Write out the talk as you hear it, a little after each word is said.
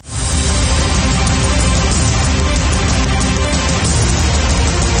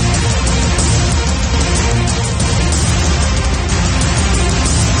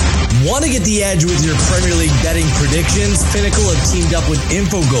Get the edge with your Premier League betting predictions. Pinnacle have teamed up with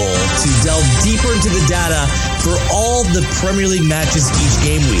Infogol to delve deeper into the data for all the Premier League matches each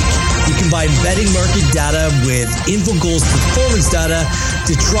game week. You combine betting market data with Infogol's performance data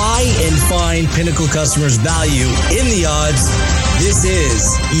to try and find Pinnacle customers' value in the odds. This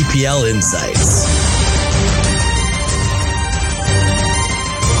is EPL Insights.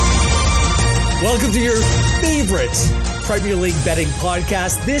 Welcome to your favorite Premier League betting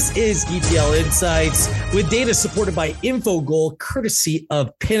podcast. This is EPL Insights with data supported by Infogol, courtesy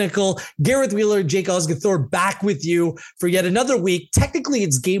of Pinnacle. Gareth Wheeler, Jake Osgathor back with you for yet another week. Technically,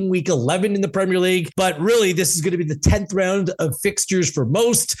 it's game week 11 in the Premier League, but really this is going to be the 10th round of fixtures for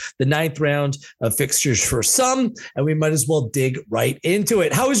most, the 9th round of fixtures for some, and we might as well dig right into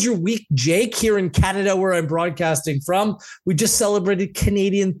it. How was your week, Jake? Here in Canada, where I'm broadcasting from, we just celebrated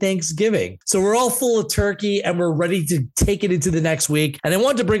Canadian Thanksgiving. So we're all full of turkey and we're ready to take it into the next week. And I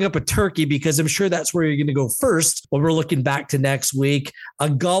wanted to bring up a turkey because I'm sure that's where you're going to go first when we're looking back to next week. A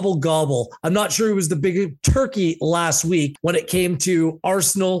gobble gobble. I'm not sure it was the big turkey last week when it came to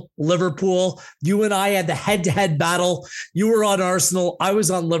Arsenal, Liverpool. You and I had the head-to-head battle. You were on Arsenal. I was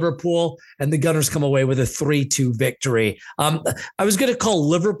on Liverpool, and the Gunners come away with a 3-2 victory. I was going to call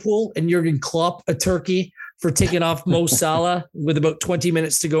Liverpool and Jurgen Klopp a turkey for taking off Mo Salah with about 20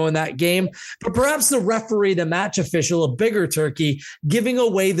 minutes to go in that game. But perhaps the referee, the match official, a bigger turkey, giving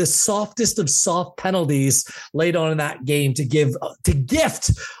away the softest of soft penalties late on in that game to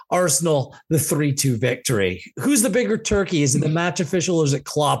gift Arsenal the 3-2 victory. Who's the bigger turkey? Is it the match official or is it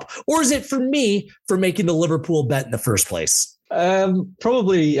Klopp? Or is it for me for making the Liverpool bet in the first place?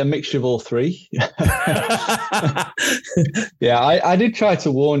 Probably a mixture of all three. Yeah, I did try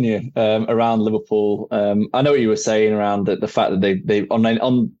to warn you around Liverpool. I know what you were saying around the fact that they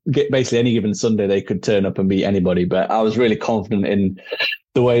on basically any given Sunday they could turn up and beat anybody. But I was really confident in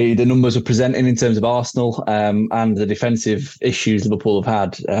the way the numbers were presenting in terms of Arsenal and the defensive issues Liverpool have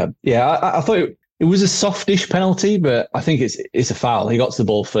had. I thought it was a softish penalty, but I think it's a foul. He got to the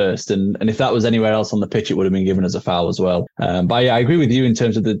ball first, and if that was anywhere else on the pitch, it would have been given as a foul as well. But yeah, I agree with you in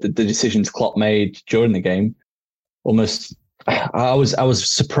terms of the decisions Klopp made during the game. Almost, I was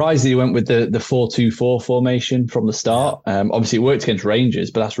surprised that he went with the 4-2-4 formation from the start. Obviously, it worked against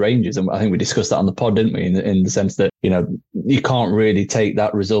Rangers, but that's Rangers, and I think we discussed that on the pod, didn't we? In the sense that you can't really take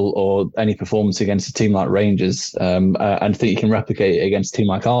that result or any performance against a team like Rangers and think you can replicate it against a team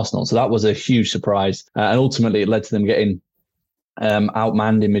like Arsenal. So that was a huge surprise, and ultimately it led to them getting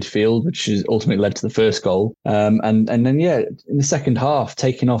outmanned in midfield, which has ultimately led to the first goal. And then in the second half,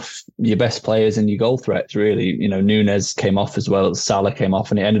 taking off your best players and your goal threats, really. Núñez came off as well as Salah came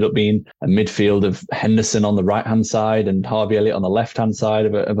off, and it ended up being a midfield of Henderson on the right hand side and Harvey Elliott on the left hand side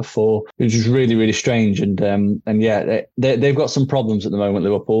of a four, which was really, really strange. And they've got some problems at the moment,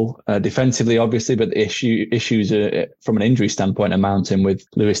 Liverpool, defensively, obviously, but the issues from an injury standpoint are mounting with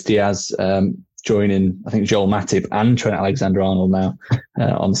Luis Diaz joining, I think, Joel Matip and Trent Alexander-Arnold now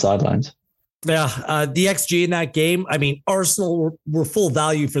on the sidelines. Yeah, the XG in that game, I mean, Arsenal were full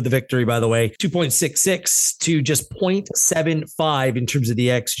value for the victory, by the way, 2.66 to just 0.75 in terms of the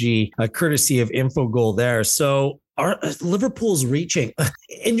XG, courtesy of Infogol there. So Liverpool's reaching.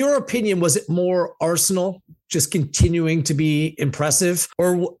 In your opinion, was it more Arsenal just continuing to be impressive,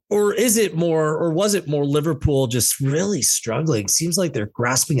 or was it more Liverpool just really struggling? Seems like they're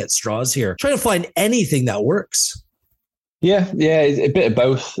grasping at straws here, trying to find anything that works. Yeah, a bit of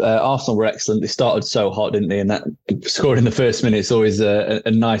both. Arsenal were excellent. They started so hot, didn't they? And that scoring in the first minute is always a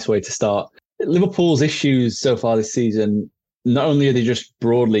nice way to start. Liverpool's issues so far this season, not only are they just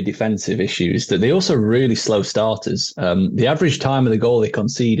broadly defensive issues, that they also really slow starters. The average time of the goal they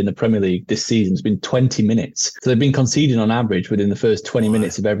concede in the Premier League this season has been 20 minutes. So they've been conceding on average within the first 20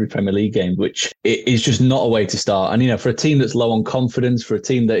 minutes of every Premier League game, which is just not a way to start. And, for a team that's low on confidence, for a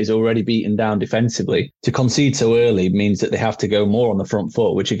team that is already beaten down defensively, to concede so early means that they have to go more on the front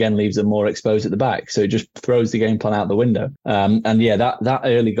foot, which again leaves them more exposed at the back. So it just throws the game plan out the window. That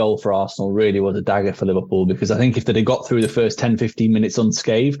early goal for Arsenal really was a dagger for Liverpool, because I think if they'd have got through the first 10-15 minutes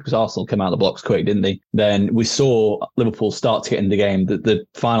unscathed, because Arsenal came out of the blocks quick, didn't they? Then we saw Liverpool start to get in the game. The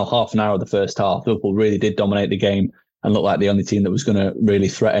final half an hour of the first half, Liverpool really did dominate the game and look like the only team that was going to really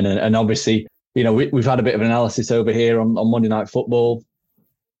threaten. And obviously, we've had a bit of an analysis over here on Monday Night Football.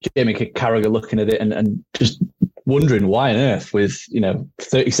 Jamie Carragher looking at it and just wondering why on earth, with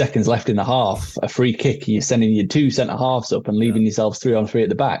 30 seconds left in the half, a free kick, you're sending your two centre halves up and leaving yourselves 3-on-3 at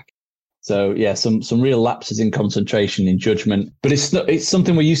the back. So yeah, some real lapses in concentration, in judgment, but it's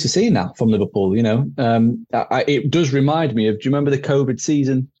something we're used to seeing now from Liverpool. It does remind me of, do you remember the COVID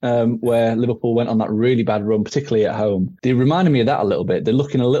season where Liverpool went on that really bad run, particularly at home? They reminded me of that a little bit. They're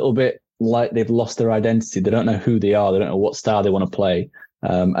looking a little bit like they've lost their identity. They don't know who they are. They don't know what style they want to play.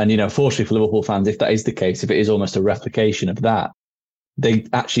 And fortunately for Liverpool fans, if that is the case, if it is almost a replication of that, they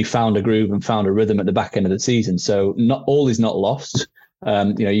actually found a groove and found a rhythm at the back end of the season. So not all is not lost.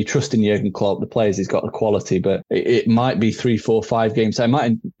 You trust in Jurgen Klopp, the players, he's got the quality, but it might be 3, 4, 5 games. So it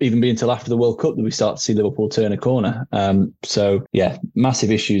might even be until after the World Cup that we start to see Liverpool turn a corner. So yeah, massive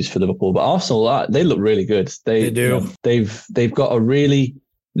issues for Liverpool. But Arsenal, they look really good. They do. They've got a really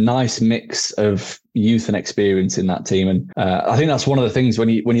nice mix of youth and experience in that team, and I think that's one of the things when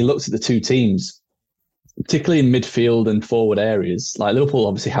you looked at the two teams, particularly in midfield and forward areas. Like Liverpool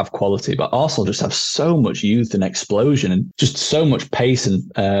obviously have quality, but Arsenal just have so much youth and explosion and just so much pace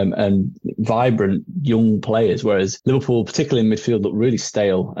and vibrant young players. Whereas Liverpool, particularly in midfield, look really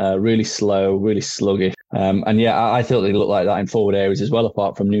stale, really slow, really sluggish. I thought they looked like that in forward areas as well,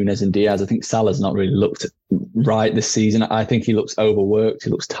 apart from Núñez and Diaz. I think Salah's not really looked right this season. I think he looks overworked. He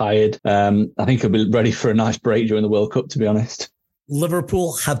looks tired. I think he'll be ready for a nice break during the World Cup, to be honest.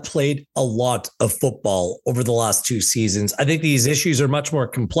 Liverpool have played a lot of football over the last 2 seasons. I think these issues are much more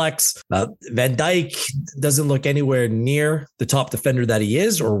complex. Van Dijk doesn't look anywhere near the top defender that he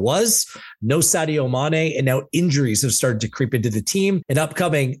is or was. No Sadio Mane, and now injuries have started to creep into the team. An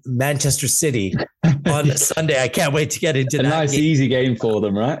upcoming Manchester City on Sunday. I can't wait to get into that. A nice, easy game for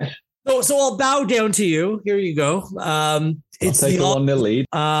them, right? So I'll bow down to you. Here you go. It's the 1-0 lead.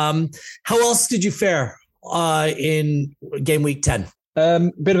 How else did you fare in game week 10?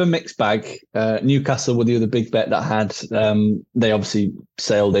 Bit of a mixed bag. Newcastle were the other big bet that I had. They obviously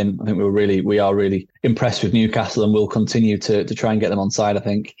sailed in. I think we are really impressed with Newcastle, and we'll continue to try and get them on side, I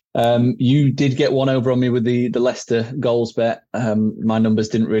think. You did get one over on me with the Leicester goals bet. My numbers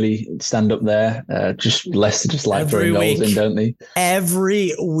didn't really stand up there. Leicester just like throwing goals in, don't they?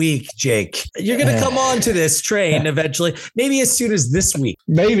 Every week, Jake. You're going to come on to this train eventually, maybe as soon as this week.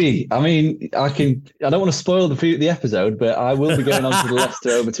 Maybe. I mean, I don't want to spoil the episode, but I will be going on to the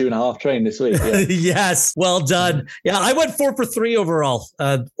Leicester over 2.5 train this week. Yeah. Yes. Well done. Yeah, I went 4 for 3 overall.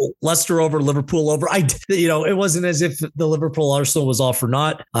 Leicester over, Liverpool over. It wasn't as if the Liverpool Arsenal was off or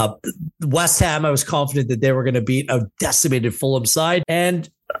not. West Ham, I was confident that they were going to beat a decimated Fulham side. And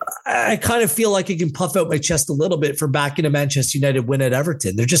I kind of feel like I can puff out my chest a little bit for backing a Manchester United win at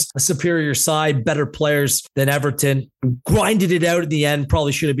Everton. They're just a superior side, better players than Everton. Grinded it out at the end.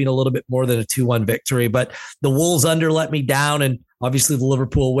 Probably should have been a little bit more than a 2-1 victory, but the Wolves under let me down, and obviously the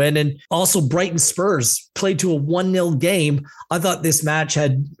Liverpool win. And also Brighton Spurs played to a 1-0 game. I thought this match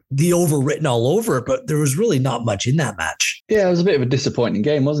had the over written all over it, but there was really not much in that match. Yeah, it was a bit of a disappointing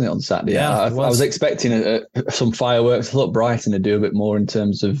game, wasn't it, on Saturday? Yeah, I was expecting some fireworks. I thought Brighton would do a bit more in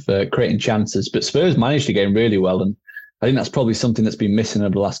terms of creating chances, but Spurs managed the game really well. And I think that's probably something that's been missing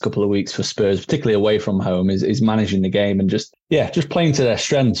over the last couple of weeks for Spurs, particularly away from home, is managing the game and just playing to their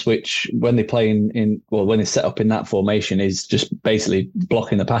strengths, which when they play when they set up in that formation is just basically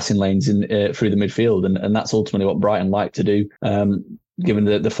blocking the passing lanes through the midfield. And that's ultimately what Brighton like to do, given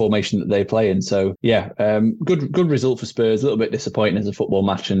the formation that they play in. So good result for Spurs, a little bit disappointing as a football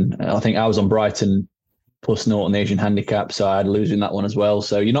match. And I think I was on Brighton plus 0 on the Asian handicap, so I had to lose in that one as well.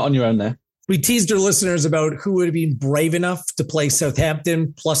 So you're not on your own there. We teased our listeners about who would have been brave enough to play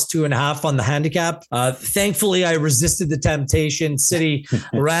Southampton plus 2.5 on the handicap. Thankfully, I resisted the temptation. City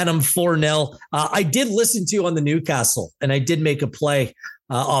ran them 4-0. I did listen to you on the Newcastle, and I did make a play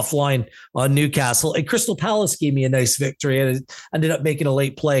offline on Newcastle. And Crystal Palace gave me a nice victory, and it ended up making a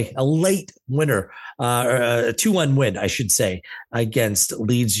late winner, a 2-1 win, I should say, against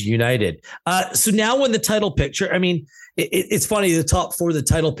Leeds United. So now in the title picture, I mean, it's funny, the top 4 of the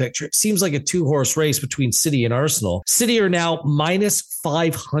title picture, it seems like a 2-horse race between City and Arsenal. City are now minus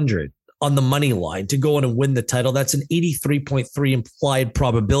 500 on the money line to go in and win the title. That's an 83.3 implied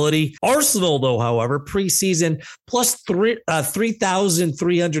probability. Arsenal, though, however, preseason plus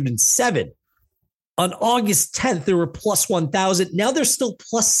 3,307. On August 10th, they were plus 1,000. Now they're still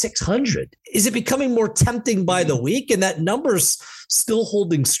plus 600. Is it becoming more tempting by the week? And that number's still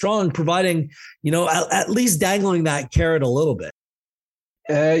holding strong, providing, at least dangling that carrot a little bit.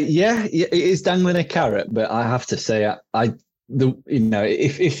 It is dangling a carrot, but I have to say,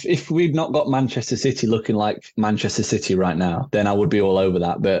 if we'd not got Manchester City looking like Manchester City right now, then I would be all over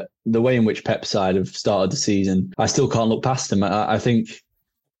that. But the way in which Pep's side have started the season, I still can't look past them. I think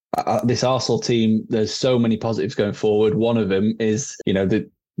this Arsenal team, there's so many positives going forward. One of them is,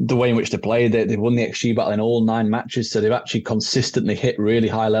 the way in which they play. They've won the XG battle in all 9 matches, so they've actually consistently hit really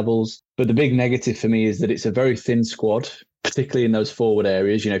high levels. But the big negative for me is that it's a very thin squad. particularly in those forward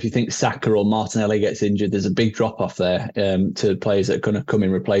areas. If you think Saka or Martinelli gets injured, there's a big drop-off there to players that are going to come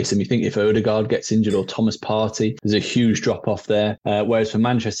and replace him. You think if Odegaard gets injured or Thomas Partey, there's a huge drop-off there. Whereas for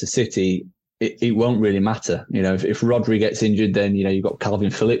Manchester City, it won't really matter. If Rodri gets injured, then, you've got Calvin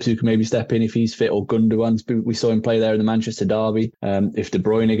Phillips who can maybe step in if he's fit, or Gundogan. We saw him play there in the Manchester derby. If De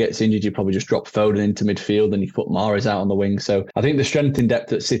Bruyne gets injured, you probably just drop Foden into midfield and you put Mahrez out on the wing. So I think the strength in depth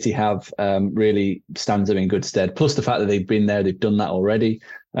that City have really stands them in good stead. Plus the fact that they've been there, they've done that already.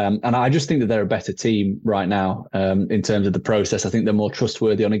 And I just think that they're a better team right now in terms of the process. I think they're more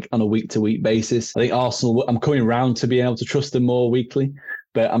trustworthy on a week-to-week basis. I think Arsenal, I'm coming round to being able to trust them more weekly.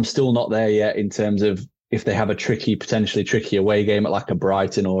 But I'm still not there yet in terms of if they have a potentially tricky away game at like a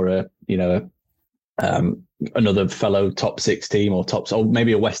Brighton or another fellow top 6 team or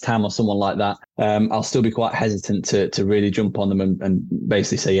maybe a West Ham or someone like that. I'll still be quite hesitant to really jump on them and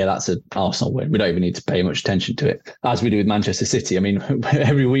basically say, yeah, that's an Arsenal win. We don't even need to pay much attention to it, as we do with Manchester City. I mean,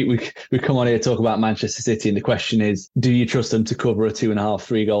 every week we come on here to talk about Manchester City, and the question is, do you trust them to cover a 2.5,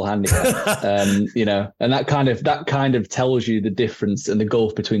 3 goal handicap? And that kind of tells you the difference and the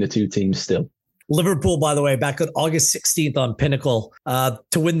gulf between the two teams still. Liverpool, by the way, back on August 16th on Pinnacle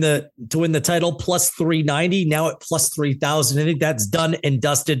to win the title, plus 390, now at plus 3,000. I think that's done and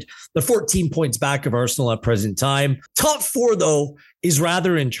dusted. They're 14 points back of Arsenal at present time. Top 4, though, is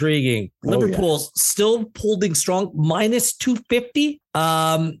rather intriguing. Liverpool's still holding strong, minus 250.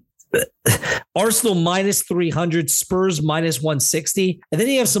 Arsenal minus 300, Spurs minus 160. And then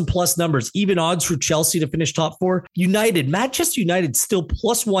you have some plus numbers, even odds for Chelsea to finish top 4. Manchester United still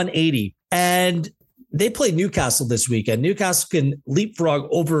plus 180. And they play Newcastle this weekend. Newcastle can leapfrog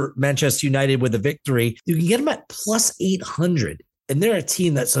over Manchester United with a victory. You can get them at plus 800. And they're a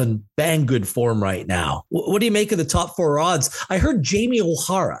team that's on bang good form right now. What do you make of the top 4 odds? I heard Jamie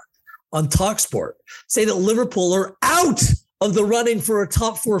O'Hara on TalkSport say that Liverpool are out of the running for a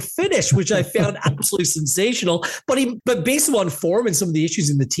top 4 finish, which I found absolutely sensational. But based on form and some of the issues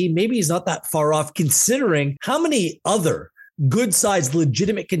in the team, maybe he's not that far off, considering how many other good-sized,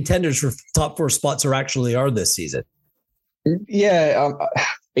 legitimate contenders for top 4 spots are this season. Yeah,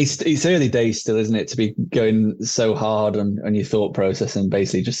 it's early days still, isn't it, to be going so hard on your thought process and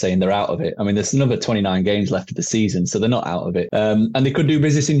basically just saying they're out of it. I mean, there's another 29 games left of the season, so they're not out of it. And they could do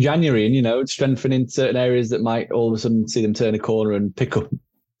business in January and, strengthen in certain areas that might all of a sudden see them turn a corner and pick up,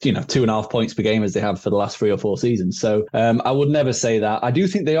 2.5 points per game as they have for the last 3 or 4 seasons. So I would never say that. I do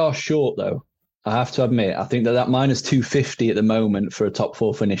think they are short, though. I have to admit, I think that minus 250 at the moment for a top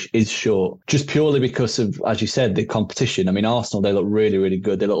 4 finish is short, just purely because of, as you said, the competition. I mean, Arsenal, they look really, really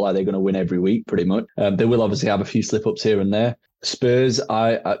good. They look like they're going to win every week, pretty much. They will obviously have a few slip-ups here and there. Spurs,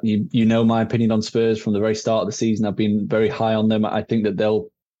 you know my opinion on Spurs from the very start of the season. I've been very high on them. I think that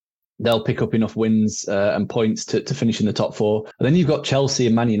they'll pick up enough wins and points to finish in the top 4. And then you've got Chelsea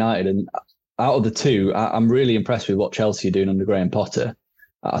and Man United. And out of the two, I'm really impressed with what Chelsea are doing under Graham Potter.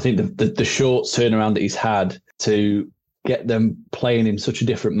 I think the short turnaround that he's had to get them playing in such a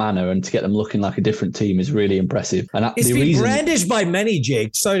different manner and to get them looking like a different team is really impressive. And it's been brandished by many,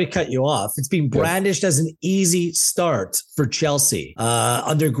 Jake. Sorry to cut you off. It's been brandished as an easy start for Chelsea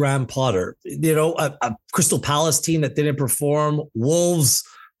under Graham Potter. A Crystal Palace team that didn't perform, Wolves,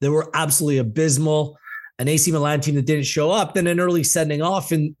 they were absolutely abysmal. An AC Milan team that didn't show up, then an early sending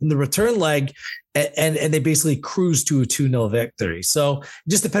off in the return leg, and they basically cruised to a 2-0 victory. So it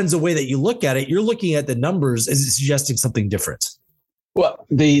just depends the way that you look at it. You're looking at the numbers as suggesting something different. Well,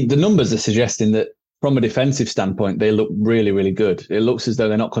 the numbers are suggesting that from a defensive standpoint, they look really, really good. It looks as though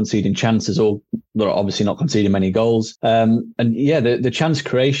they're not conceding chances, or they're obviously not conceding many goals. The chance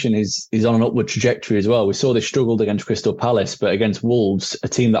creation is on an upward trajectory as well. We saw they struggled against Crystal Palace, but against Wolves, a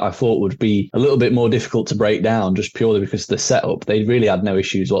team that I thought would be a little bit more difficult to break down just purely because of the setup, they really had no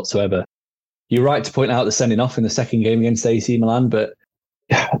issues whatsoever. You're right to point out the sending off in the second game against AC Milan, but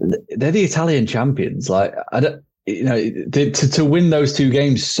they're the Italian champions. To win those 2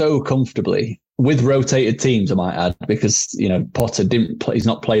 games so comfortably, with rotated teams, I might add, because, Potter he's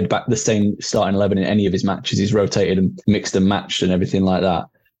not played back the same starting 11 in any of his matches. He's rotated and mixed and matched and everything like that.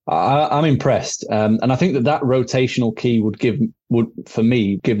 I'm impressed. And I think that rotational key would for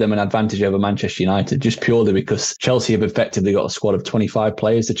me give them an advantage over Manchester United, just purely because Chelsea have effectively got a squad of 25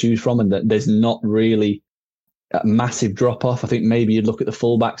 players to choose from, and that there's not really a massive drop off. I think maybe you'd look at the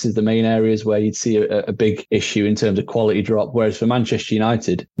fullbacks as the main areas where you'd see a big issue in terms of quality drop. Whereas for Manchester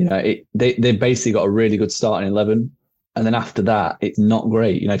United, they basically got a really good starting 11. And then after that, it's not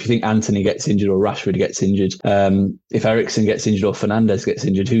great. If you think Anthony gets injured or Rashford gets injured, if Eriksen gets injured or Fernandes gets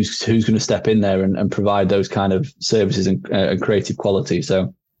injured, who's going to step in there and provide those kind of services and creative quality?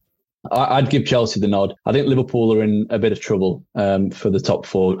 So I'd give Chelsea the nod. I think Liverpool are in a bit of trouble for the top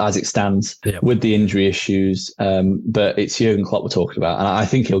four as it stands with the injury issues. But it's Jurgen Klopp we're talking about, and I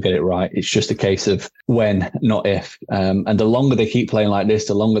think he'll get it right. It's just a case of when, not if. And the longer they keep playing like this,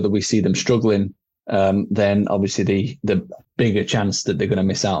 the longer that we see them struggling, then obviously the bigger chance that they're going to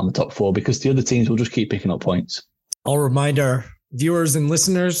miss out on the top four, because the other teams will just keep picking up points. I'll remind our viewers and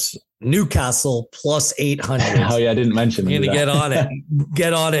listeners, Newcastle plus 800. Oh yeah, I didn't mention that. You're going to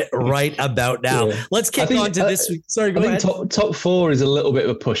get on it right about now. Yeah. Let's kick on to this week. Sorry, go ahead. Top four is a little bit of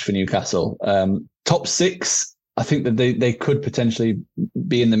a push for Newcastle. Top six, I think that they could potentially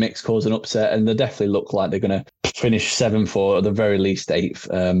be in the mix, cause an upset, and they definitely look like they're going to finish 7th or at the very least 8th.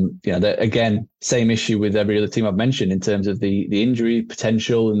 Again, same issue with every other team I've mentioned in terms of the injury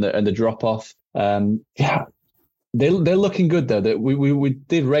potential and the drop off. They're looking good though. That we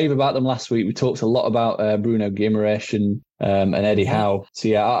did rave about them last week. We talked a lot about Bruno Guimaraes and Eddie Howe. So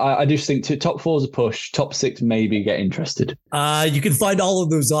yeah, I just think top four is a push. Top six maybe get interested. You can find all of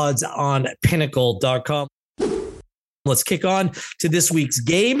those odds on pinnacle.com. Let's kick on to this week's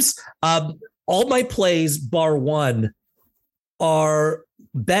games. All my plays bar one are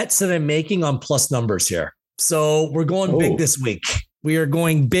bets that I'm making on plus numbers here. So we're going big this week. We are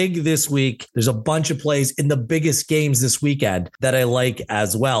going big this week. There's a bunch of plays in the biggest games this weekend that I like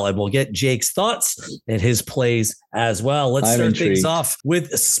as well. And we'll get Jake's thoughts and his plays as well. Let's start things off with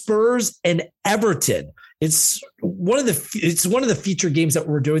Spurs and Everton. It's one of the feature games that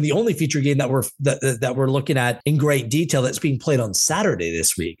we're doing. The only feature game that we're looking at in great detail that's being played on Saturday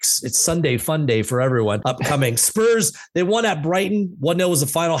this week. It's Sunday fun day for everyone upcoming. Spurs, they won at Brighton. 1-0 was the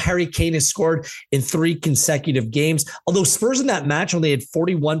final. Harry Kane has scored in 3 consecutive games. Although Spurs in that match only had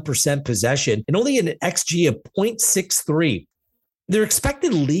 41% possession and only an XG of 0.63. Their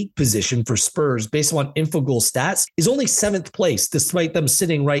expected league position for Spurs, based on Infogol stats, is only 7th place, despite them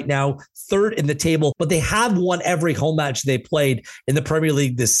sitting right now 3rd in the table. But they have won every home match they played in the Premier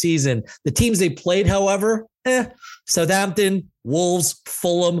League this season. The teams they played, however, Southampton, Wolves,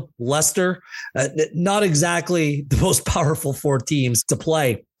 Fulham, Leicester, not exactly the most powerful 4 teams to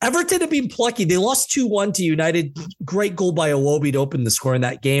play. Everton have been plucky. They lost 2-1 to United. Great goal by Iwobi to open the score in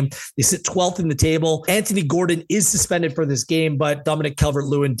that game. They sit 12th in the table. Anthony Gordon is suspended for this game, but Dominic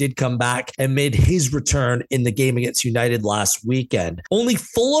Calvert-Lewin did come back and made his return in the game against United last weekend. Only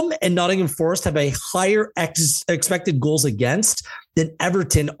Fulham and Nottingham Forest have a higher expected goals against than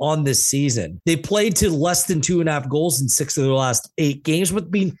Everton on this season. They played to less than 2.5 goals in 6 of their last 8 games,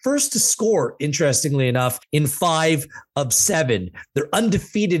 but being first to score, interestingly enough, in 5 of 7. They're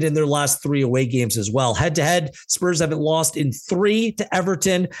undefeated in their last 3 away games as well. Head to head, Spurs haven't lost in 3 to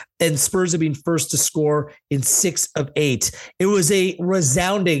Everton, and Spurs have been first to score in 6 of 8. It was a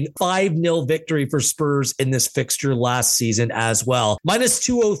resounding 5-0 victory for Spurs in this fixture last season as well. Minus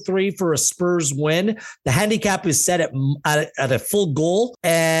 203 for a Spurs win. The handicap is set at a full goal,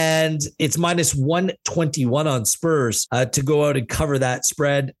 and it's minus 121 on Spurs to go out and cover that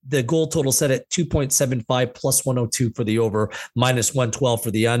spread. The goal total set at 2.75 plus 102 for the over, minus 112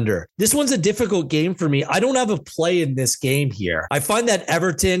 for the under. This one's a difficult game for me. I don't have a play in this game here. I find that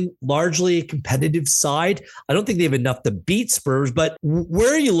Everton, largely a competitive side. I don't think they have enough to beat Spurs, but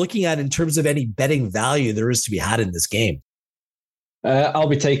where are you looking at in terms of any betting value there is to be had in this game? I'll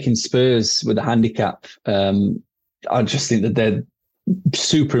be taking Spurs with a handicap. I just think that they're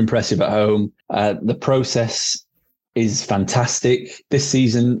super impressive at home. The process is fantastic this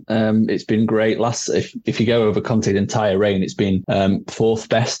season. It's been great. If you go over Conte's entire reign, it's been 4th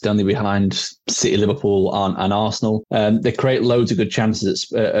best, only behind City, Liverpool, and Arsenal. They create loads of good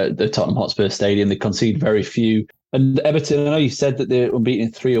chances at the Tottenham Hotspur Stadium. They concede very few. And Everton, I know you said that they were beaten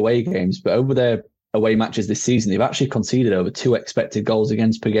in 3 away games, but over their away matches this season, they've actually conceded over 2 expected goals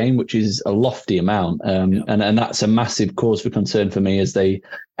against per game, which is a lofty amount. And that's a massive cause for concern for me as they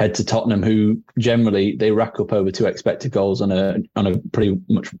head to Tottenham, who generally they rack up over 2 expected goals on a pretty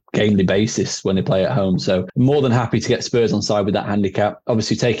much gamely basis when they play at home. So more than happy to get Spurs on side with that handicap.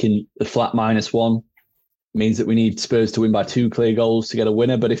 Obviously taking the flat -1 means that we need Spurs to win by 2 clear goals to get a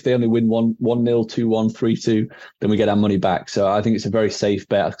winner. But if they only win 1-0, 2-1, 3-2, then we get our money back. So I think it's a very safe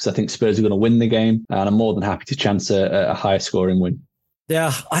bet because I think Spurs are going to win the game. And I'm more than happy to chance a higher scoring win.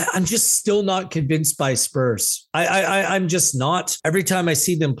 Yeah, I'm just still not convinced by Spurs. I'm just not. Every time I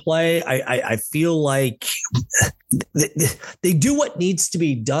see them play, I feel like they do what needs to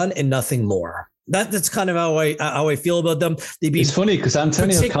be done and nothing more. That's kind of how I feel about them. It's funny because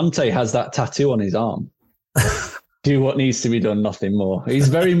Antonio Conte has that tattoo on his arm. Do what needs to be done, nothing more. He's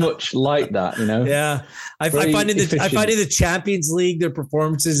very much like that, you know. Yeah, I find in the Champions League their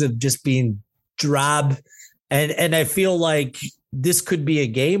performances have just been drab And I feel like this could be a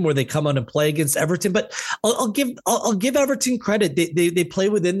game where they come on and play against Everton, but I'll give Everton credit. They play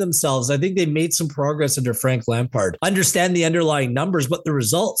within themselves. I think they made some progress under Frank Lampard. Understand the underlying numbers, but the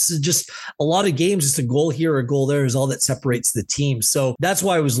results is just a lot of games. Just a goal here, a goal there is all that separates the team. So that's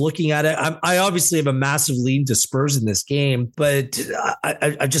why I was looking at it. I obviously have a massive lean to Spurs in this game, but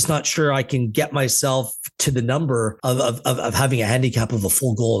I'm just not sure I can get myself to the number of having a handicap of a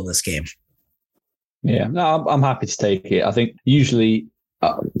full goal in this game. Yeah, no, I'm happy to take it. I think usually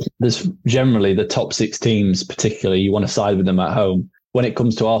there's generally the top 6 teams, particularly, you want to side with them at home. When it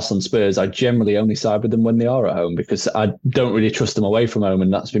comes to Arsenal and Spurs, I generally only side with them when they are at home because I don't really trust them away from home.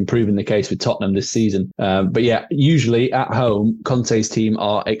 And that's been proven the case with Tottenham this season. But yeah, usually at home, Conte's team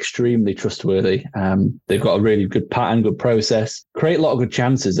are extremely trustworthy. They've got a really good pattern, good process, create a lot of good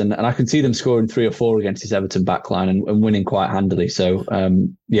chances. And I can see them scoring 3 or 4 against this Everton backline and winning quite handily. So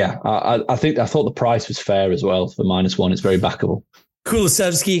yeah, I thought the price was fair as well for -1. It's very backable.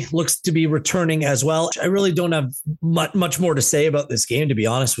 Kulusevski looks to be returning as well. I really don't have much more to say about this game, to be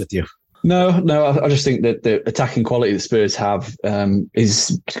honest with you. No, I just think that the attacking quality that Spurs have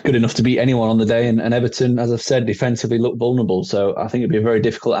is good enough to beat anyone on the day. And Everton, as I've said, defensively look vulnerable. So I think it'd be a very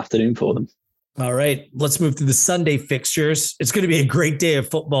difficult afternoon for them. All right, let's move to the Sunday fixtures. It's going to be a great day of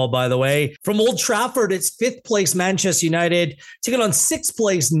football, by the way. From Old Trafford, it's 5th place Manchester United taking on 6th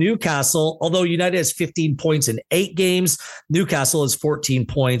place Newcastle. Although United has 15 points in 8 games, Newcastle has 14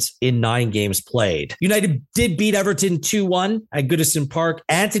 points in 9 games played. United did beat Everton 2-1 at Goodison Park.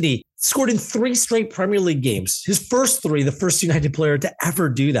 Anthony scored in 3 straight Premier League games. His first 3, the first United player to ever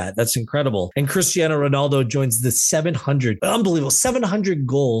do that. That's incredible. And Cristiano Ronaldo joins the 700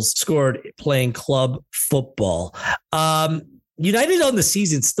 goals scored playing club football. United on the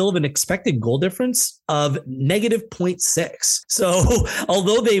season still have an expected goal difference of -0.6. So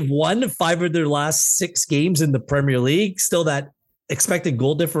although they've won 5 of their last 6 games in the Premier League, still that expected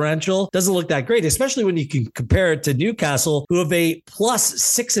goal differential doesn't look that great, especially when you can compare it to Newcastle, who have a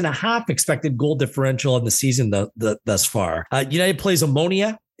 +6.5 expected goal differential in the season thus far. United plays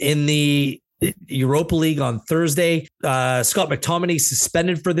Ammonia in the Europa League on Thursday. Scott McTominay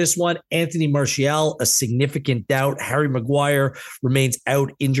suspended for this one. Anthony Martial, a significant doubt. Harry Maguire remains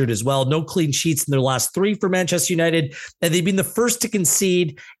out injured as well. No clean sheets in their last 3 for Manchester United, and they've been the first to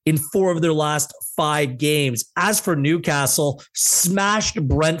concede in 4 of their last 5 games. As for Newcastle, smashed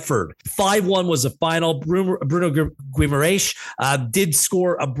Brentford. 5-1 was the final. Bruno Guimaraes did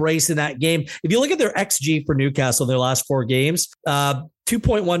score a brace in that game. If you look at their XG for Newcastle in their last 4 games,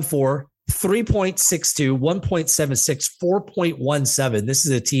 2.14, 3.62, 1.76, 4.17. This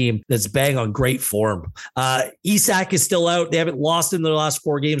is a team that's bang on great form. Isak is still out. They haven't lost in their last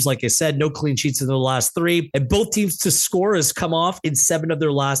 4 games. Like I said, no clean sheets in their last 3. And both teams to score has come off in 7 of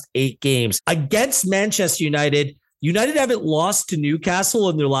their last 8 games. Against Manchester United, United haven't lost to Newcastle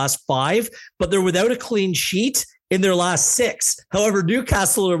in their last 5, but they're without a clean sheet in their last 6. However,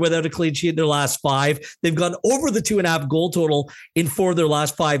 Newcastle are without a clean sheet in their last 5. They've gone over the 2.5 goal total in 4 of their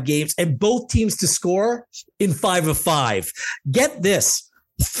last 5 games, and both teams to score in 5 of 5. Get this.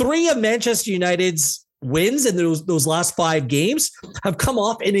 3 of Manchester United's wins in those last 5 games have come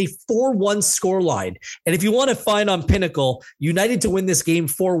off in a 4-1 scoreline. And if you want to find on Pinnacle, United to win this game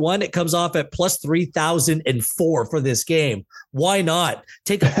 4-1, it comes off at +3,004 for this game. Why not?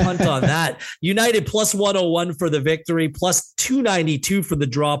 Take a punt on that. United +101 for the victory, +292 for the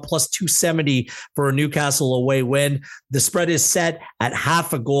draw, +270 for a Newcastle away win. The spread is set at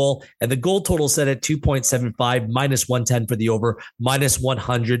half a goal, and the goal total set at 2.75, -110 for the over,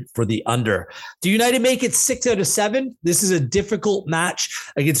 -100 for the under. Do United make it 6 out of 7? This is a difficult match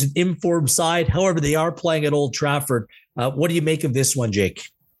against an informed side. However, they are playing at Old Trafford. What do you make of this one, Jake?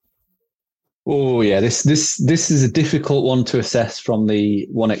 Oh yeah, this is a difficult one to assess from the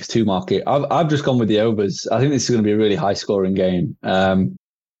 1x2 market. I've just gone with the overs. I think this is going to be a really high scoring game.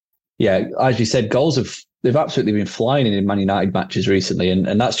 Yeah, as you said, they've absolutely been flying in Man United matches recently,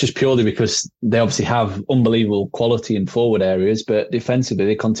 and that's just purely because they obviously have unbelievable quality in forward areas, but defensively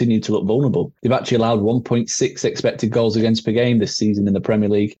they continue to look vulnerable. They've actually allowed 1.6 expected goals against per game this season in the Premier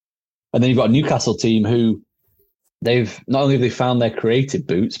League, and then you've got a Newcastle team who. They've not only have they found their creative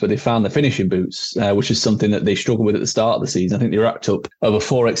boots, but they found the finishing boots, which is something that they struggled with at the start of the season. I think they racked up over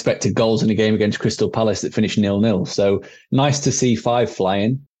 4 expected goals in a game against Crystal Palace that finished 0-0. So nice to see 5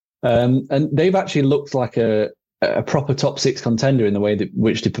 flying. And they've actually looked like a proper top 6 contender in the way that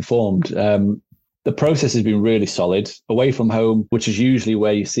which they performed. the process has been really solid. Away from home, which is usually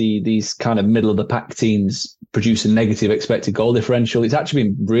where you see these kind of middle of the pack teams produce a negative expected goal differential, it's actually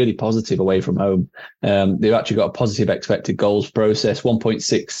been really positive away from home. They've actually got a positive expected goals process,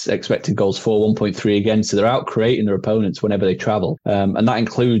 1.6 expected goals for, 1.3 against. So they're out creating their opponents whenever they travel. And that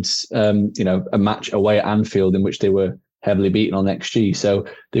includes, a match away at Anfield in which they were heavily beaten on XG. So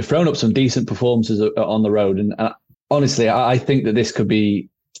they've thrown up some decent performances on the road. And honestly, I think that this could be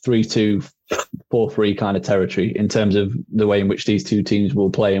 3-2, 4-3 kind of territory in terms of the way in which these two teams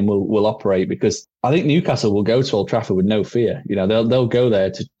will play and will operate, because I think Newcastle will go to Old Trafford with no fear. They'll go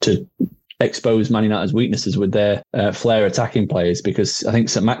there to expose Man United's weaknesses with their flair attacking players, because I think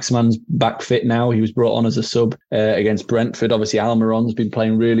St Maximan's back fit now. He was brought on as a sub against Brentford. Obviously, Almiron's been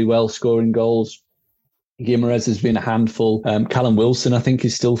playing really well, scoring goals. Guimaraes has been a handful. Callum Wilson, I think,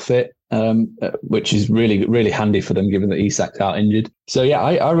 is still fit, which is really, really handy for them, given that Isak's out injured. So, yeah,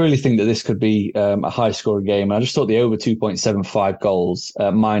 I really think that this could be a high-scoring game. I just thought the over 2.75 goals,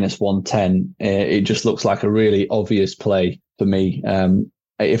 minus 110, it just looks like a really obvious play for me.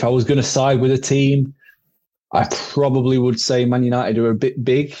 If I was going to side with a team, I probably would say Man United are a bit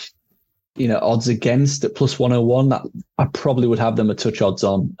big. Odds against at plus 101, that I probably would have them a touch odds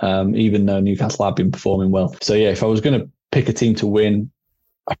on, even though Newcastle have been performing well. So yeah, if I was going to pick a team to win,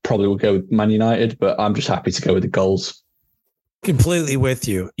 I probably would go with Man United, but I'm just happy to go with the goals. Completely with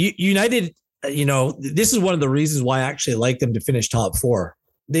you. United, this is one of the reasons why I actually like them to finish top four.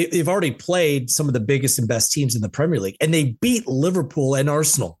 They've already played some of the biggest and best teams in the Premier League, and they beat Liverpool and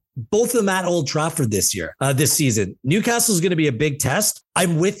Arsenal. Both of them at Old Trafford this season. Newcastle is going to be a big test.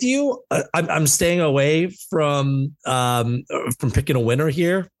 I'm with you. I'm staying away from picking a winner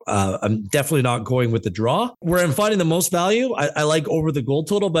here. I'm definitely not going with the draw. Where I'm finding the most value, I like over the goal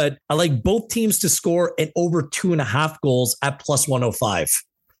total, but I like both teams to score and over 2.5 goals at plus 105.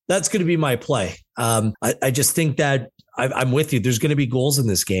 That's going to be my play. I just think that I'm with you. There's going to be goals in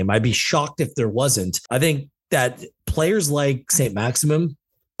this game. I'd be shocked if there wasn't. I think that players like St. Maximin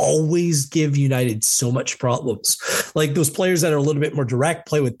always give United so much problems. Like those players that are a little bit more direct,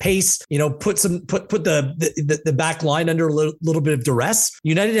 play with pace, put the back line under a little bit of duress.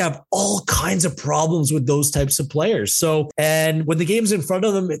 United have all kinds of problems with those types of players. So, and when the game's in front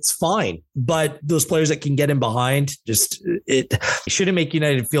of them, it's fine. But those players that can get in behind, it shouldn't make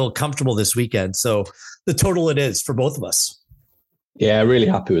United feel comfortable this weekend. So the total it is for both of us. Yeah, really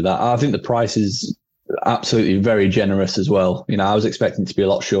happy with that. I think the price is absolutely very generous as well. I was expecting it to be a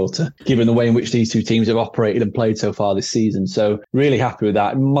lot shorter, given the way in which these two teams have operated and played so far this season. So really happy with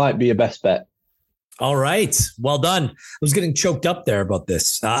that. It might be a best bet. All right. Well done. I was getting choked up there about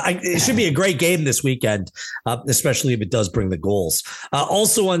this. It should be a great game this weekend, especially if it does bring the goals.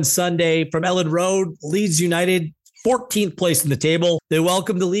 Also on Sunday from Ellen Road, Leeds United, 14th place in the table. They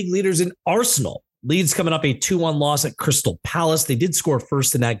welcome the league leaders in Arsenal. Leeds coming up a 2-1 loss at Crystal Palace. They did score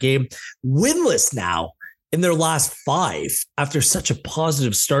first in that game. Winless now in their last 5 after such a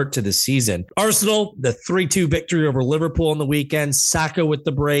positive start to the season. Arsenal, the 3-2 victory over Liverpool on the weekend. Saka with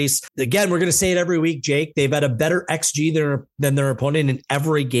the brace. Again, we're going to say it every week, Jake. They've had a better XG than their opponent in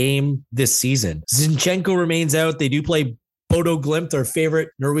every game this season. Zinchenko remains out. They do play Bodo Glimt, their favorite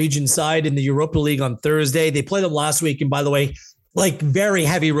Norwegian side, in the Europa League on Thursday. They played them last week, and by the way, very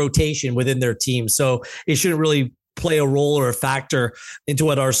heavy rotation within their team. So it shouldn't really play a role or a factor into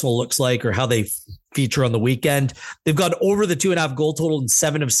what Arsenal looks like or how they feature on the weekend. They've gone over the 2.5 goal total in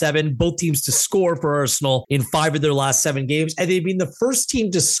 7 of 7. Both teams to score for Arsenal in 5 of their last 7 games. And they've been the first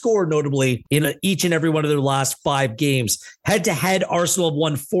team to score, notably, in each and every one of their last 5 games. Head-to-head, Arsenal have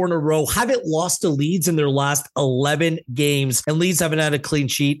won 4 in a row, haven't lost to Leeds in their last 11 games. And Leeds haven't had a clean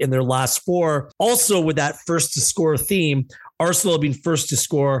sheet in their last 4. Also, with that first-to-score theme, Arsenal have been first to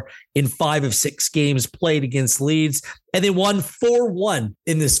score in 5 of 6 games played against Leeds, and they won 4-1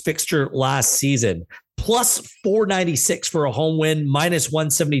 in this fixture last season. Plus 496 for a home win, minus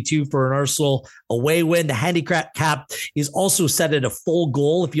 172 for an Arsenal away win. The handicap cap is also set at a full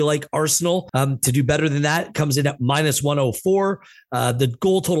goal. If you like Arsenal to do better than that, it comes in at minus 104. The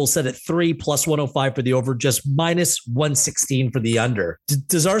goal total set at 3 plus 105 for the over, just minus 116 for the under.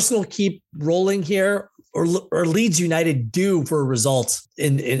 Does Arsenal keep rolling here? Or Leeds United due for a result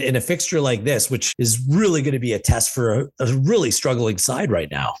in a fixture like this, which is really going to be a test for a really struggling side right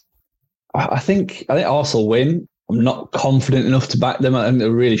now? I think Arsenal win. I'm not confident enough to back them. I think they're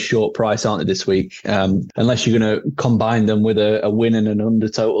a really short price, aren't they, this week? Unless you're going to combine them with a win and an under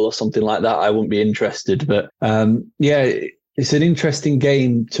total or something like that, I wouldn't be interested. But it's an interesting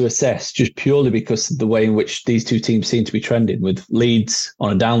game to assess just purely because of the way in which these two teams seem to be trending, with Leeds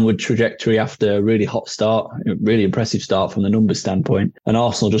on a downward trajectory after a really hot start, a really impressive start from the numbers standpoint, and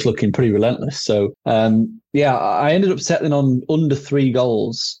Arsenal just looking pretty relentless. So, I ended up settling on under 3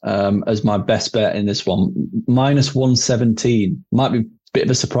 goals as my best bet in this one. -117 might be a bit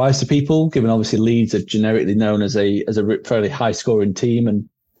of a surprise to people, given obviously Leeds are generically known as a fairly high scoring team, and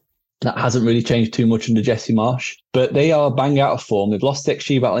that hasn't really changed too much under Jesse Marsch. But they are bang out of form. They've lost the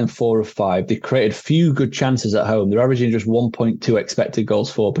XG battle in 4 of 5. They've created few good chances at home. They're averaging just 1.2 expected goals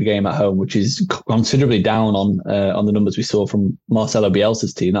for per game at home, which is considerably down on the numbers we saw from Marcelo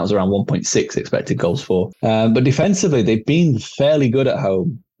Bielsa's team. That was around 1.6 expected goals for. But defensively, they've been fairly good at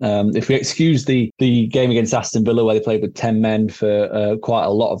home. If we excuse the game against Aston Villa, where they played with 10 men for quite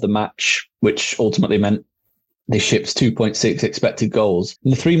a lot of the match, which ultimately meant they shipped 2.6 expected goals.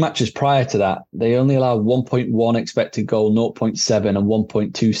 In the 3 matches prior to that, they only allowed 1.1 expected goal, 0.7 and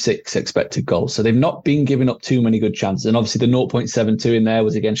 1.26 expected goals. So they've not been giving up too many good chances. And obviously the 0.72 in there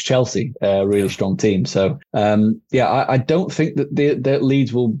was against Chelsea, a really strong team. So, I don't think that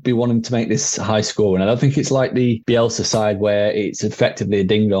Leeds will be wanting to make this high scoring. I don't think it's like the Bielsa side where it's effectively a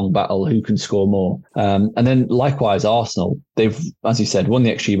ding-dong battle, who can score more. And then likewise, Arsenal, they've, as you said, won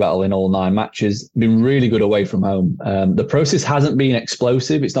the XG battle in all 9 matches, been really good away from home. The process hasn't been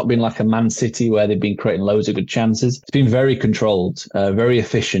explosive. It's not been like a Man City where they've been creating loads of good chances. It's been very controlled, very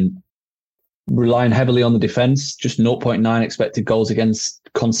efficient, relying heavily on the defence, just 0.9 expected goals against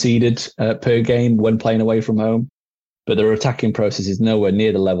conceded per game when playing away from home. But their attacking process is nowhere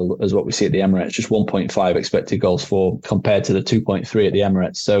near the level as what we see at the Emirates, just 1.5 expected goals for compared to the 2.3 at the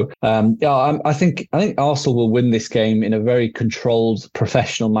Emirates. So, I think Arsenal will win this game in a very controlled,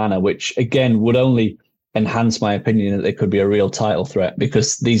 professional manner, which again would only enhance my opinion that they could be a real title threat,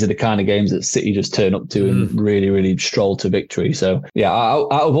 because these are the kind of games that City just turn up to and really, really stroll to victory. So out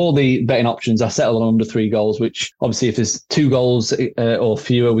of all the betting options, I settled on under 3 goals, which obviously if there's 2 goals or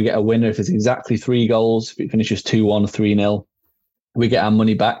fewer, we get a winner. If it's exactly 3 goals, if it finishes 2-1, 3-0, we get our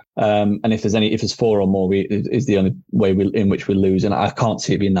money back. And if there's 4 or more, is the only way in which we lose. And I can't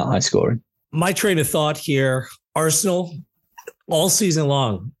see it being that high scoring. My train of thought here, Arsenal, all season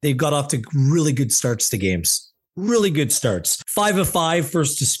long, they've got off to really good starts to games. Really good starts. 5 of 5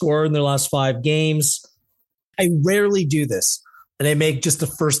 first to score in their last 5 games. I rarely do this, and I make just a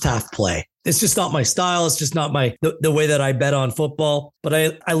first half play. It's just not my style. It's just not the way that I bet on football.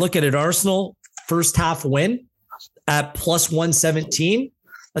 But I look at it, Arsenal, first half win at +117.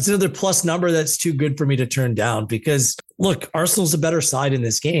 That's another plus number that's too good for me to turn down, because look, Arsenal's a better side in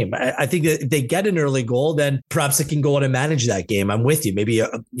this game. I think that if they get an early goal, then perhaps it can go on and manage that game. I'm with you. Maybe a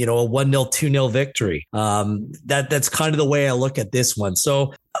 1-0, 2-0 victory. That's kind of the way I look at this one.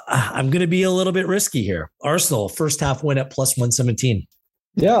 So I'm going to be a little bit risky here. Arsenal, first half win at +117.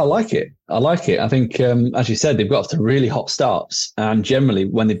 Yeah, I like it. I think, as you said, they've got off to really hot starts. And generally,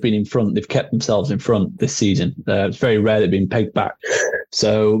 when they've been in front, they've kept themselves in front this season. It's very rare they've been pegged back.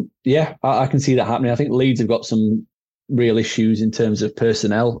 So, yeah, I can see that happening. I think Leeds have got some real issues in terms of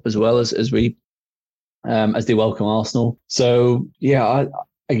personnel as well as they welcome Arsenal. So, yeah,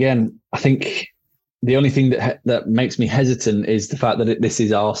 I think the only thing that makes me hesitant is the fact that this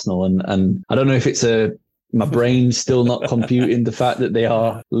is Arsenal. And I don't know if it's my brain's still not computing the fact that they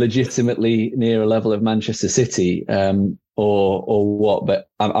are legitimately near a level of Manchester City, or what, but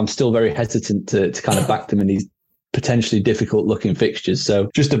I'm still very hesitant to kind of back them in these potentially difficult looking fixtures. So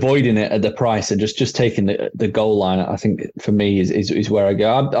just avoiding it at the price and just taking the goal line, I think for me is where I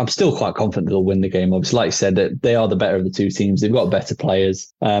go. I'm still quite confident they'll win the game. Obviously, like you said, that they are the better of the two teams. They've got better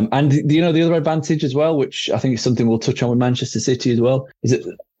players. And the other advantage as well, which I think is something we'll touch on with Manchester City as well, is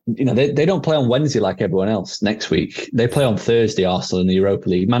that they don't play on Wednesday like everyone else next week. They play on Thursday, Arsenal, in the Europa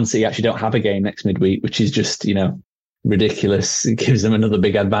League. Man City actually don't have a game next midweek, which is just, ridiculous. It gives them another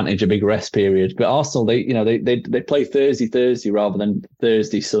big advantage, a big rest period. But Arsenal, they play Thursday rather than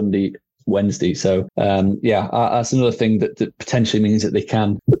Thursday, Sunday, Wednesday. So, that's another thing that potentially means that they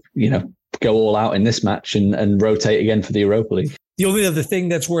can, go all out in this match and rotate again for the Europa League. The only other thing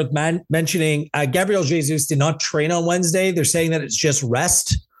that's worth mentioning, Gabriel Jesus did not train on Wednesday. They're saying that it's just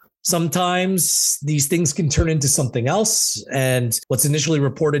rest. Sometimes these things can turn into something else, and what's initially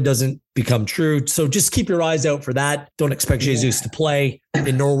reported doesn't become true. So just keep your eyes out for that. Don't expect Jesus to play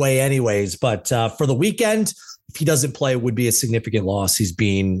in Norway anyways. But for the weekend, if he doesn't play, it would be a significant loss. He's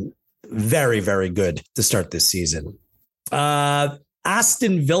been very, very good to start this season.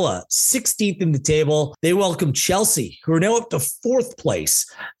 Aston Villa, 16th in the table. They welcome Chelsea, who are now up to 4th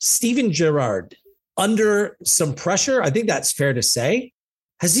place. Steven Gerrard, under some pressure, I think that's fair to say.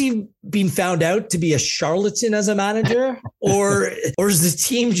 has he been found out to be a charlatan as a manager, or is the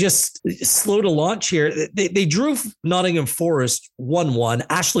team just slow to launch here? They drew Nottingham Forest 1-1.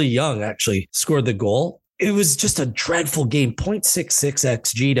 Ashley Young actually scored the goal. It was just a dreadful game, 0.66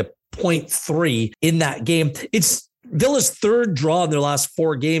 XG to 0.3 in that game. It's Villa's third draw in their last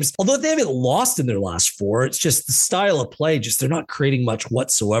 4 games, although they haven't lost in their last 4. It's just the style of play, they're not creating much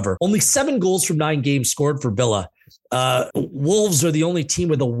whatsoever. Only 7 goals from 9 games scored for Villa. Wolves are the only team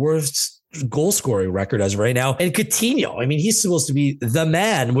with the worst goal scoring record as of right now. And Coutinho, I mean, he's supposed to be the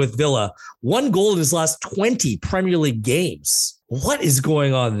man with Villa. 1 goal in his last 20 Premier League games. What is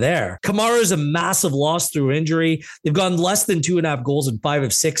going on there? Kamara is a massive loss through injury. They've gone less than 2.5 goals in 5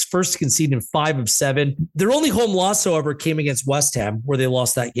 of 6, first conceded in 5 of 7. Their only home loss, however, came against West Ham, where they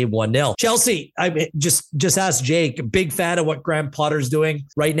lost that game 1-0. Chelsea, I just asked Jake, big fan of what Graham Potter's doing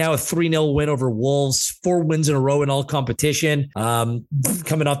right now. A 3-0 win over Wolves, 4 wins in a row in all competition.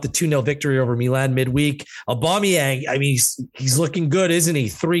 Coming off the 2-0 victory over Milan midweek. Aubameyang, I mean, he's looking good, isn't he?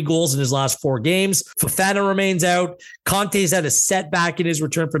 3 goals in his last 4 games. Fofana remains out. Conte's had a setback in his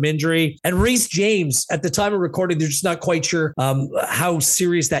return from injury. And Reece James, at the time of recording, they're just not quite sure how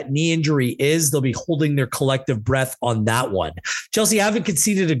serious that knee injury is. They'll be holding their collective breath on that one. Chelsea haven't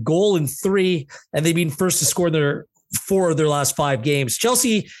conceded a goal in 3, and they've been first to score their 4 of their last 5 games.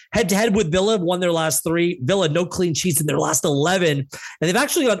 Chelsea head-to-head with Villa, won their last 3. Villa, no clean sheets in their last 11. And they've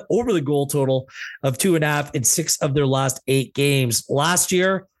actually gone over the goal total of 2.5 in 6 of their last 8 games. Last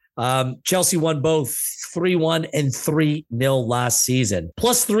year, Chelsea won both 3-1 and 3-0 last season.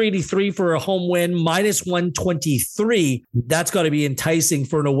 Plus 383 for a home win, minus 123. That's got to be enticing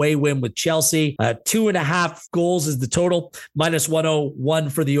for an away win with Chelsea. 2.5 goals is the total, minus 101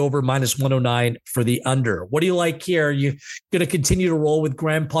 for the over, minus 109 for the under. What do you like here? Are you going to continue to roll with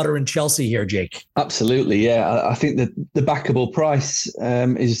Graham Potter and Chelsea here, Jake? Absolutely, yeah. I think that the backable price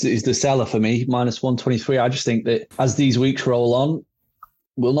is the seller for me, minus 123. I just think that as these weeks roll on,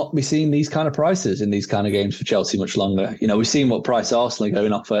 we'll not be seeing these kind of prices in these kind of games for Chelsea much longer. You know, we've seen what price Arsenal are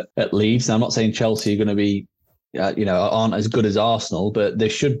going off at Leeds. Now, I'm not saying Chelsea are going to be, aren't as good as Arsenal, but they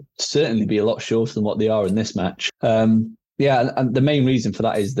should certainly be a lot shorter than what they are in this match. And the main reason for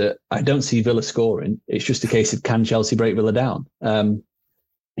that is that I don't see Villa scoring. It's just a case of, can Chelsea break Villa down?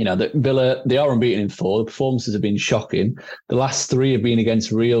 That Villa, they are unbeaten in 4. The performances have been shocking. The last 3 have been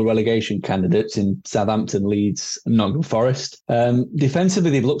against real relegation candidates in Southampton, Leeds, and Nottingham Forest. Defensively,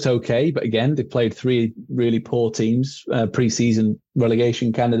 they've looked okay, but again, they've played 3 really poor teams, pre-season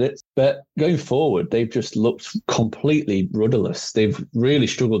relegation candidates. But going forward, they've just looked completely rudderless. They've really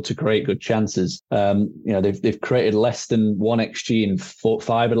struggled to create good chances. They've created less than 1 XG in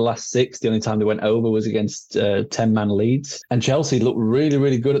 5 of the last 6. The only time they went over was against 10-man Leeds. And Chelsea looked really,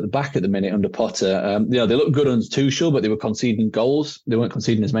 really good at the back at the minute under Potter. They looked good under Tuchel, but they were conceding goals. They weren't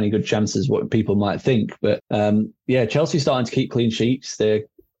conceding as many good chances as what people might think. But Chelsea's starting to keep clean sheets. They're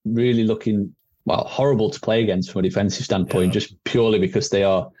really looking horrible to play against from a defensive standpoint, just purely because they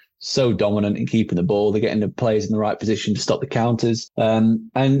are so dominant in keeping the ball. They're getting the players in the right position to stop the counters.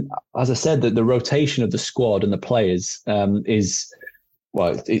 And as I said, that the rotation of the squad and the players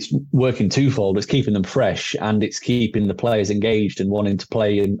it's working twofold. It's keeping them fresh and it's keeping the players engaged and wanting to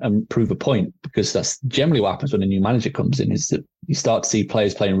play and prove a point, because that's generally what happens when a new manager comes in, is that you start to see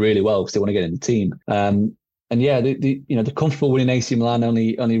players playing really well because they want to get in the team. The comfortable winning AC Milan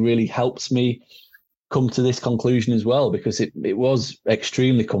only really helps me come to this conclusion as well, because it was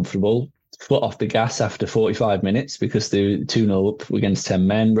extremely comfortable. Foot off the gas after 45 minutes because they're 2-0 up against 10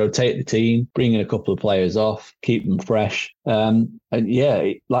 men, rotate the team, bring in a couple of players off, keep them fresh. As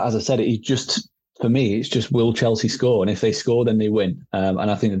I said, for me, it's just, will Chelsea score? And if they score, then they win. And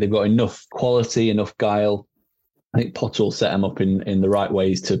I think that they've got enough quality, enough guile. I think Potter will set them up in the right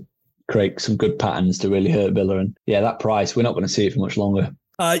ways to create some good patterns to really hurt Villa. And that price, we're not going to see it for much longer.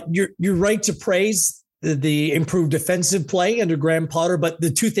 You're right to praise the improved defensive play under Graham Potter, but the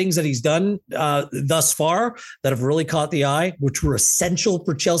 2 things that he's done thus far that have really caught the eye, which were essential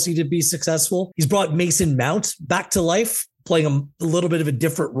for Chelsea to be successful, he's brought Mason Mount back to life, playing a little bit of a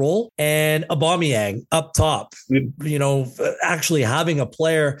different role, and Aubameyang up top, actually having a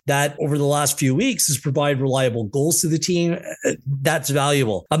player that over the last few weeks has provided reliable goals to the team. That's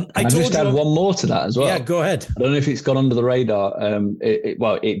valuable. I just add one more to that as well. Yeah, go ahead. I don't know if it's gone under the radar.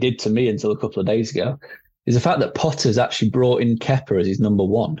 It did to me until a couple of days ago, is the fact that Potter's actually brought in Kepa as his number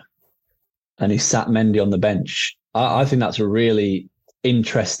 1 and he sat Mendy on the bench. I think that's a really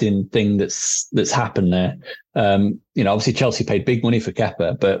interesting thing that's happened there. Obviously Chelsea paid big money for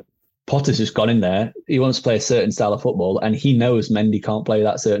Kepa, but Potter's just gone in there. He wants to play a certain style of football and he knows Mendy can't play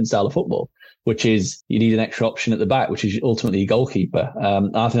that certain style of football. which is you need an extra option at the back, which is ultimately a goalkeeper.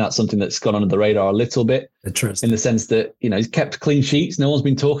 I think that's something that's gone under the radar a little bit. Interesting. In the sense that, he's kept clean sheets. No one's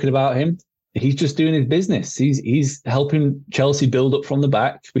been talking about him. He's just doing his business. He's helping Chelsea build up from the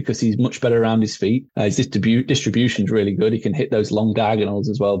back because he's much better around his feet. His distribution's really good. He can hit those long diagonals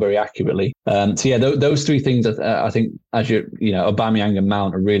as well very accurately. Those three things I think, as Aubameyang and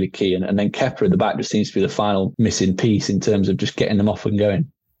Mount are really key, and then Kepa at the back just seems to be the final missing piece in terms of just getting them off and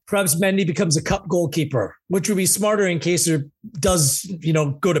going. Perhaps Mendy becomes a cup goalkeeper, which would be smarter in case there does,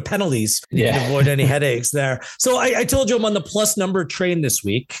 go to penalties. You can avoid any headaches there. So I told you I'm on the plus number train this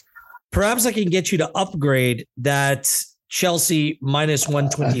week. Perhaps I can get you to upgrade that Chelsea minus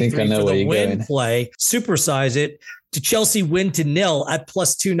 123 for the win play, supersize it to Chelsea win to 0 at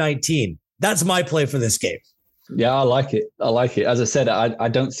plus 219. That's my play for this game. Yeah, I like it. As I said, I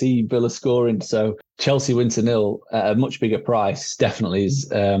don't see Villa scoring, so Chelsea win to 0 at a much bigger price definitely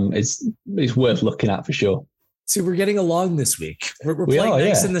is worth looking at for sure. See, we're getting along this week. We're playing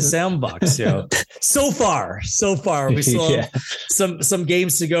nice in the sound box. So far, we still have some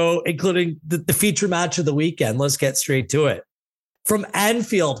games to go, including the feature match of the weekend. Let's get straight to it. From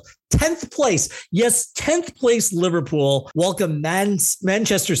Anfield, 10th place. Yes, 10th place Liverpool welcome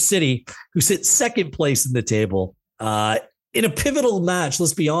Manchester City, who sit second place in the table. In a pivotal match,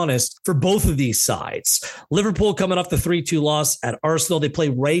 let's be honest, for both of these sides. Liverpool coming off the 3-2 loss at Arsenal. They play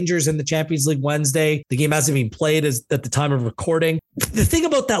Rangers in the Champions League Wednesday. The game hasn't been played at the time of recording. The thing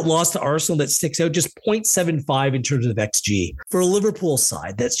about that loss to Arsenal that sticks out, just 0.75 in terms of XG. For a Liverpool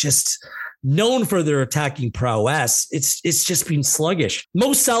side, that's just known for their attacking prowess. It's just been sluggish.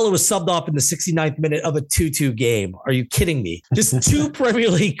 Mo Salah was subbed off in the 69th minute of a 2-2 game. Are you kidding me? Just 2 Premier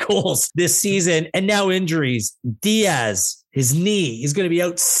League goals this season, and now injuries. Diaz, his knee, he's going to be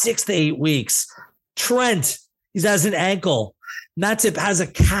out 6 to 8 weeks. Trent, he has an ankle. Matip has a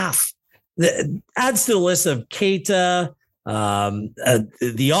calf. That adds to the list of Keita,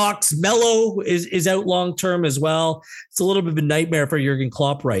 the Ox. Mello is out long term as well. It's a little bit of a nightmare for Jurgen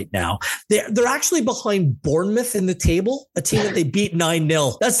Klopp right now. They're actually behind Bournemouth in the table, a team that they beat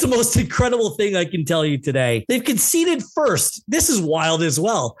 9-0. That's the most incredible thing I can tell you today. They've conceded first. This is wild as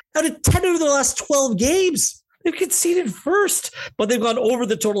well. Out of 10 of their last 12 games, they've conceded first, but they've gone over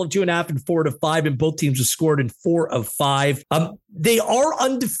the total of 2.5 and 4 to 5, and both teams have scored in 4 of 5. They are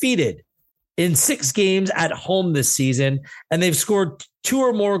undefeated in 6 games at home this season, and they've scored 2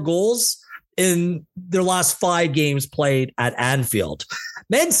 or more goals in their last 5 games played at Anfield.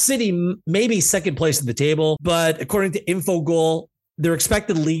 Man City may be second place in the table, but according to Infogol, their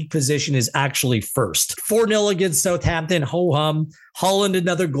expected league position is actually first. 4-0 against Southampton, ho-hum. Holland,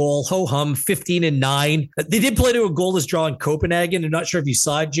 another goal, ho-hum, 15-9. They did play to a goalless draw in Copenhagen. I'm not sure if you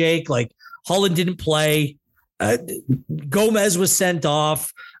saw it, Jake. Holland didn't play. Gomez was sent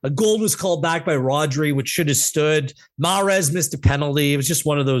off. A goal was called back by Rodri, which should have stood. Mahrez missed a penalty. It was just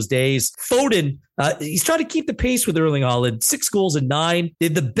one of those days. Foden, he's trying to keep the pace with Erling Haaland. 6 goals in 9. They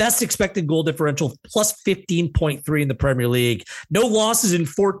had the best expected goal differential, plus 15.3 in the Premier League. No losses in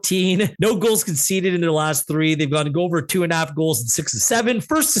 14. No goals conceded in their last 3. They've gone to go over 2.5 goals in 6 of 7.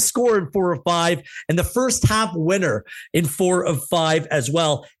 First to score in 4 of 5. And the first half winner in 4 of 5 as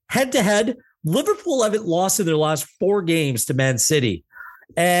well. Head-to-head, Liverpool haven't lost in their last 4 games to Man City.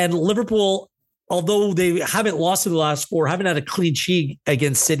 And Liverpool, although they haven't lost in the last 4, haven't had a clean sheet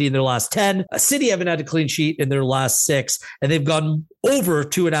against City in their last 10. City haven't had a clean sheet in their last 6. And they've gone over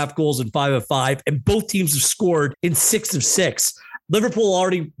 2.5 goals in 5 of 5. And both teams have scored in 6 of 6. Liverpool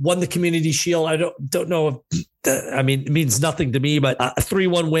already won the Community Shield. I don't know if, it means nothing to me, but a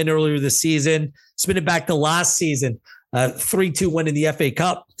 3-1 win earlier this season. Spin it back to last season. 3-2 win in the FA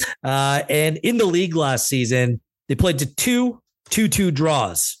Cup. And in the league last season, they played to 2 2-2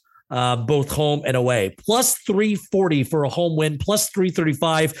 draws, both home and away. Plus 340 for a home win, plus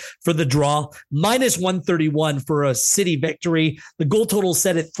 335 for the draw, minus 131 for a City victory. The goal total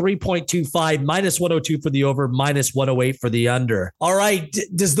set at 3.25, minus 102 for the over, minus 108 for the under. All right.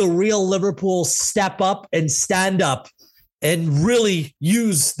 Does the real Liverpool step up and stand up and really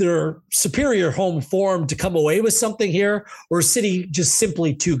use their superior home form to come away with something here? Or is City just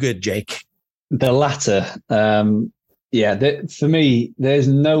simply too good, Jake? The latter. For me, there's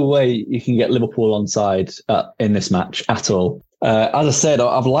no way you can get Liverpool onside in this match at all. As I said,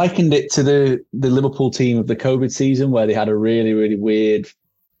 I've likened it to the Liverpool team of the COVID season where they had a really, really weird,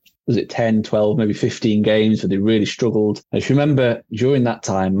 was it 10, 12, maybe 15 games where they really struggled. If you remember, during that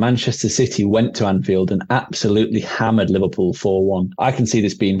time, Manchester City went to Anfield and absolutely hammered Liverpool 4-1. I can see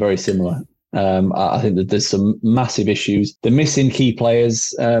this being very similar. I think that there's some massive issues. They're missing key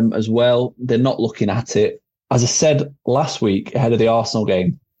players as well. They're not looking at it. As I said last week ahead of the Arsenal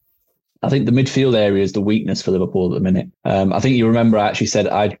game, I think the midfield area is the weakness for Liverpool at the minute. I think you remember I actually said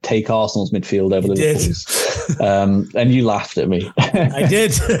I'd take Arsenal's midfield over Liverpool's. And you laughed at me. I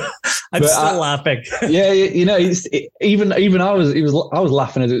did. I'm still laughing. Yeah, even I was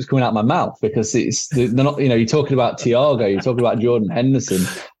laughing as it was coming out of my mouth, because they're not. You're talking about Thiago, you're talking about Jordan Henderson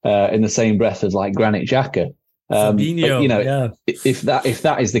in the same breath as like Granit Xhaka. Fabinho, if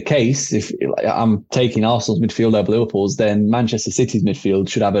that is the case, if I'm taking Arsenal's midfield over Liverpool's, then Manchester City's midfield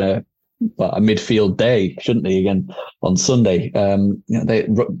should have a midfield day, shouldn't they? Again on Sunday,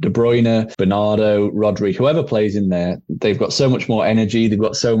 De Bruyne, Bernardo, Rodri, whoever plays in there, they've got so much more energy. They've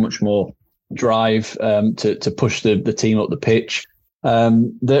got so much more drive to push the team up the pitch. I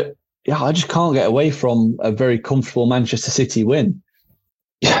just can't get away from a very comfortable Manchester City win.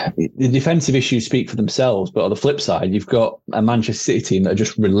 The defensive issues speak for themselves, but on the flip side, you've got a Manchester City team that are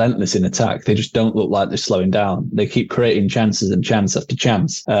just relentless in attack. They just don't look like they're slowing down. They keep creating chances and chance after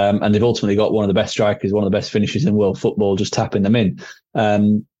chance. And they've ultimately got one of the best strikers, one of the best finishers in world football, just tapping them in.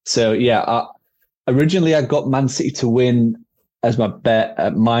 Originally I got Man City to win as my bet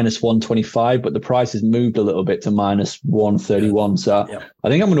at minus 125, but the price has moved a little bit to minus 131. So I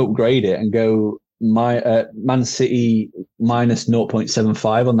think I'm going to upgrade it and go Man City minus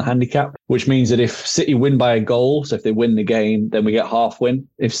 0.75 on the handicap, which means that if City win by a goal, so if they win the game, then we get half win.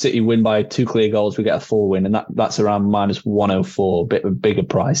 If City win by 2 clear goals, we get a full win, and that's around minus 104, a bit of a bigger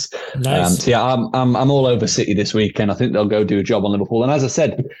price. Nice. I'm all over City this weekend. I think they'll go do a job on Liverpool, and as I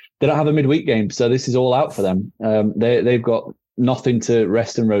said, they don't have a midweek game, so this is all out for them. They've got nothing to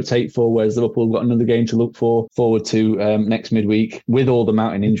rest and rotate for, whereas Liverpool have got another game to look forward to next midweek, with all the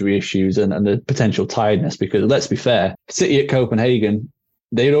mounting injury issues and the potential tiredness. Because let's be fair, City at Copenhagen,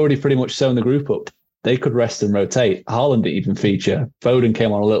 they'd already pretty much sewn the group up. They could rest and rotate. Haaland didn't even feature. Foden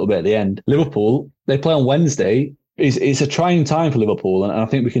came on a little bit at the end. Liverpool, they play on Wednesday. It's a trying time for Liverpool, and I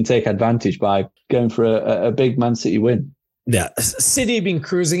think we can take advantage by going for a big Man City win. Yeah, City have been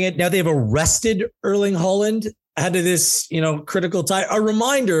cruising it. Now they've arrested Erling Haaland ahead of this, critical time. A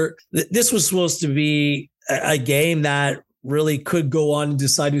reminder that this was supposed to be a game that really could go on and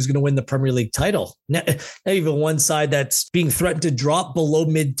decide who's going to win the Premier League title. Now even one side that's being threatened to drop below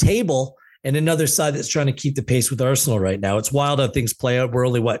mid-table, and another side that's trying to keep the pace with Arsenal right now. It's wild how things play out. We're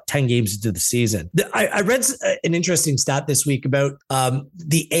only 10 games into the season. I read an interesting stat this week about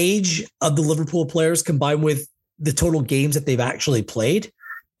the age of the Liverpool players combined with the total games that they've actually played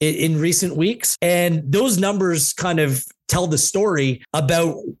in recent weeks. And those numbers kind of tell the story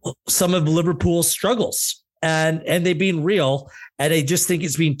about some of Liverpool's struggles. And they've been real. And I just think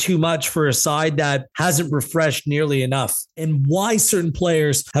it's been too much for a side that hasn't refreshed nearly enough, and why certain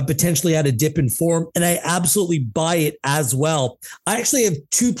players have potentially had a dip in form. And I absolutely buy it as well. I actually have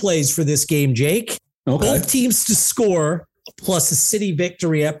 2 plays for this game, Jake. Okay. Both teams to score plus a City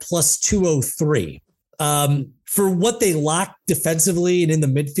victory at plus 203. For what they lack defensively and in the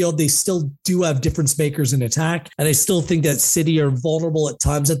midfield, they still do have difference makers in attack. And I still think that City are vulnerable at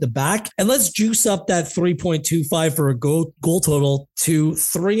times at the back. And let's juice up that 3.25 for a goal total to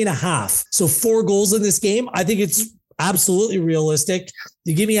 3.5. So 4 goals in this game. I think it's absolutely realistic.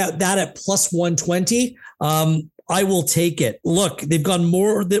 You give me that at plus 120. I will take it. Look, they've gone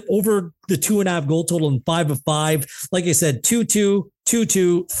more than over the 2.5 goal total in 5 of 5. Like I said, 2-2,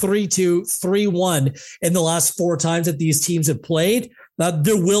 2-2, 3-2, 3-1 in the last 4 times that these teams have played. Now,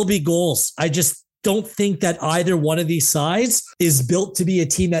 there will be goals. I just don't think that either one of these sides is built to be a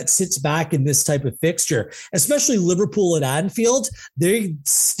team that sits back in this type of fixture, especially Liverpool at Anfield. They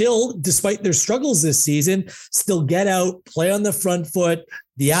still, despite their struggles this season, still get out, play on the front foot,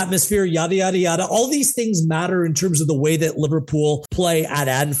 the atmosphere, yada, yada, yada. All these things matter in terms of the way that Liverpool play at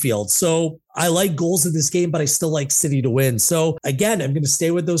Anfield. So I like goals in this game, but I still like City to win. So again, I'm going to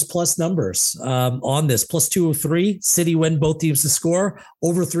stay with those plus numbers on this. Plus 203, City win, both teams to score.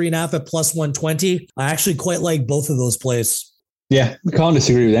 Over 3.5 at plus 120. I actually quite like both of those plays. Yeah, I can't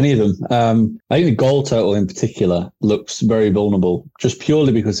disagree with any of them. I think the goal total in particular looks very vulnerable, just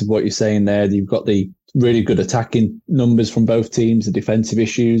purely because of what you're saying there. You've got the really good attacking numbers from both teams, the defensive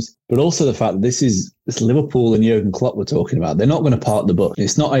issues, but also the fact that this Liverpool and Jurgen Klopp we're talking about. They're not going to park the bus.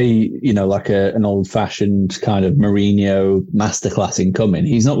 It's not an old-fashioned kind of Mourinho masterclass incoming.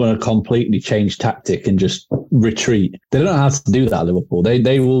 He's not going to completely change tactic and just retreat. They don't know how to do that, Liverpool.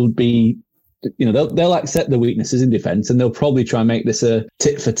 They will be, they'll accept the weaknesses in defence, and they'll probably try and make this a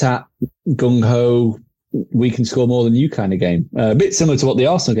tit-for-tat, gung-ho, we can score more than you kind of game. A bit similar to what the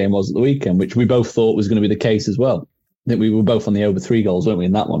Arsenal game was at the weekend, which we both thought was going to be the case as well. I think we were both on the over 3 goals, weren't we,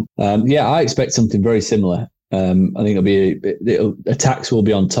 in that one? I expect something very similar. I think attacks will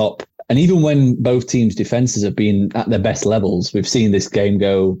be on top. And even when both teams' defenses have been at their best levels, we've seen this game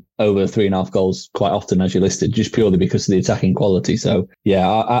go over 3.5 goals quite often, as you listed, just purely because of the attacking quality. So, yeah,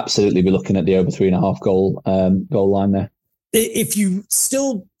 I'll absolutely be looking at the over 3.5 goal line there. If you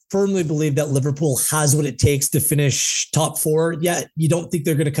still firmly believe that Liverpool has what it takes to finish top 4, yet you don't think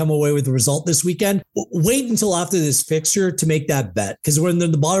they're going to come away with the result this weekend, wait until after this fixture to make that bet. Because when they're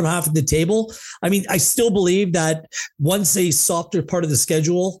in the bottom half of the table, I mean, I still believe that once a softer part of the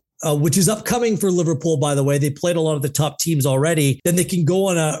schedule, which is upcoming for Liverpool, by the way, they played a lot of the top teams already, then they can go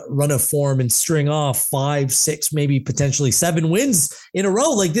on a run of form and string off 5, 6, maybe potentially 7 wins in a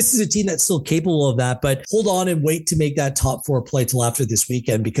row. Like, this is a team that's still capable of that, but hold on and wait to make that top 4 play till after this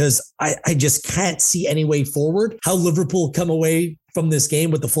weekend, because I just can't see any way forward how Liverpool come away from this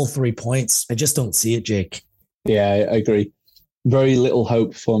game with the full 3 points. I just don't see it, Jake. Yeah, I agree. Very little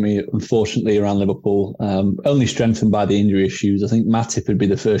hope for me, unfortunately, around Liverpool. Only strengthened by the injury issues. I think Matip would be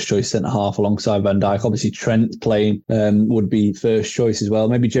the first choice centre-half alongside Van Dijk. Obviously, Trent playing would be first choice as well.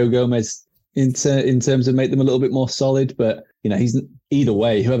 Maybe Joe Gomez in terms of make them a little bit more solid. But, he's either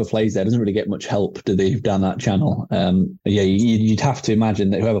way, whoever plays there doesn't really get much help, do they, down that channel? You'd have to imagine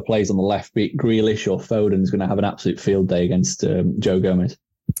that whoever plays on the left, be it Grealish or Foden, is going to have an absolute field day against Joe Gomez.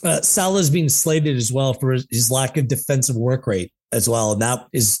 Salah's been slated as well for his lack of defensive work rate as well. And that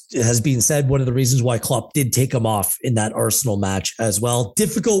has been said one of the reasons why Klopp did take him off in that Arsenal match as well.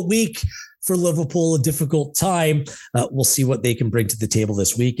 Difficult week for Liverpool, a difficult time. We'll see what they can bring to the table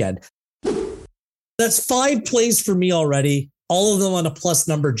this weekend. That's 5 plays for me already. All of them on a plus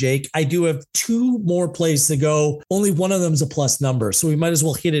number, Jake. I do have 2 more plays to go. Only one of them is a plus number. So we might as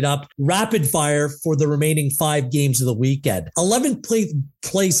well hit it up rapid fire for the remaining 5 games of the weekend. 11th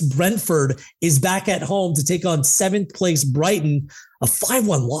place Brentford is back at home to take on 7th place Brighton. A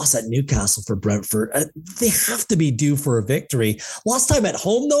 5-1 loss at Newcastle for Brentford. They have to be due for a victory. Last time at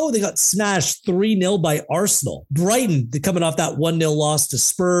home, though, they got smashed 3-0 by Arsenal. Brighton, they're coming off that 1-0 loss to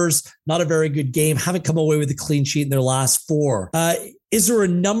Spurs. Not a very good game. Haven't come away with a clean sheet in their last 4. Is there a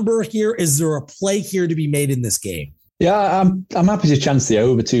number here? Is there a play here to be made in this game? Yeah, I'm happy to chance the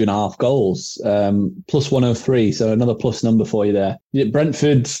over 2.5 goals, plus 103. So another plus number for you there.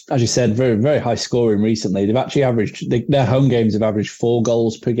 Brentford, as you said, very, very high scoring recently. They've actually averaged, their home games have averaged 4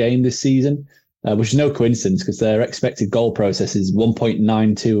 goals per game this season, which is no coincidence because their expected goal process is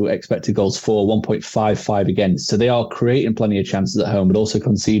 1.92 expected goals for, 1.55 against. So they are creating plenty of chances at home, but also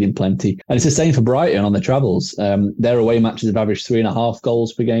conceding plenty. And it's the same for Brighton on the travels. Their away matches have averaged 3.5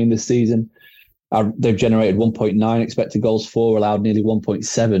 goals per game this season. They've generated 1.9 expected goals for, allowed nearly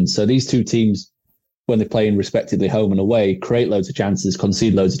 1.7. So these two teams, when they're playing respectively home and away, create loads of chances,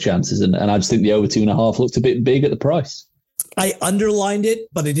 concede loads of chances. And I just think the over 2.5 looked a bit big at the price. I underlined it,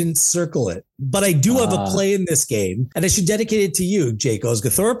 but I didn't circle it. But I do have a play in this game, and I should dedicate it to you, Jake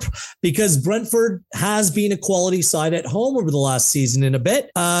Osgathorpe, because Brentford has been a quality side at home over the last season in a bit.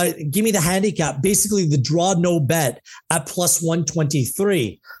 Give me the handicap, basically the draw no bet at plus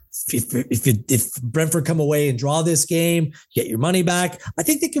 123. If Brentford come away and draw this game, get your money back, I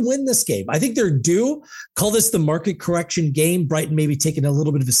think they can win this game. I think they're due. Call this the market correction game. Brighton maybe taking a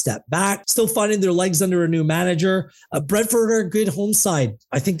little bit of a step back, still finding their legs under a new manager. Brentford are a good home side.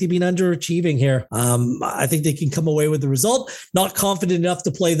 I think they've been underachieving here. I think they can come away with the result. Not confident enough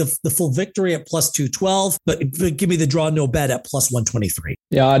to play the full victory at plus 212, but give me the draw no bet at plus 123.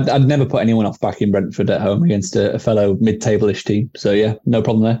 Yeah, I'd never put anyone off backing Brentford at home against a fellow mid-table-ish team. So yeah, no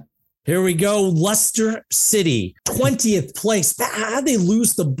problem there. Here we go. Leicester City, 20th place. How'd they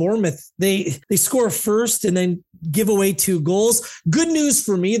lose to Bournemouth? They score first and then give away 2 goals. Good news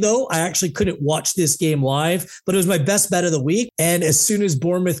for me, though. I actually couldn't watch this game live, but it was my best bet of the week. And as soon as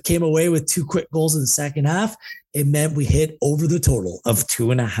Bournemouth came away with 2 quick goals in the second half, it meant we hit over the total of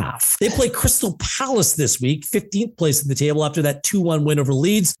 2.5. They play Crystal Palace this week, 15th place in the table after that 2-1 win over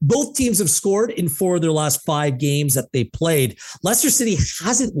Leeds. Both teams have scored in 4 of their last 5 games that they played. Leicester City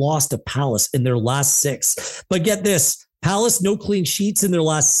hasn't lost to Palace in their last 6. But get this, Palace, no clean sheets in their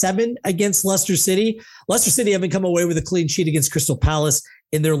last 7 against Leicester City. Leicester City haven't come away with a clean sheet against Crystal Palace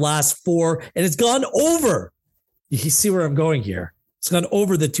in their last 4, and it's gone over. You see where I'm going here. It's gone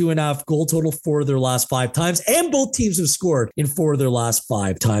over the 2.5 goal total 4 of their last 5 times. And both teams have scored in 4 of their last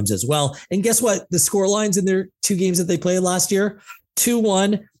 5 times as well. And guess what? The score lines in their 2 games that they played last year,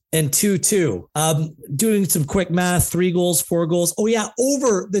 2-1 and 2-2. Doing some quick math, 3 goals, 4 goals. Oh yeah,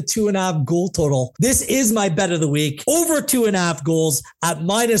 over the 2.5 goal total. This is my bet of the week. Over 2.5 goals at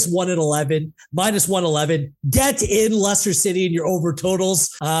 -111. -111. Get in Leicester City in your over totals.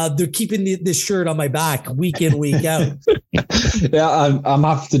 They're keeping this shirt on my back week in, week out. Yeah, I'm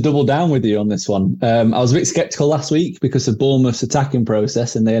happy to double down with you on this one. I was a bit skeptical last week because of Bournemouth's attacking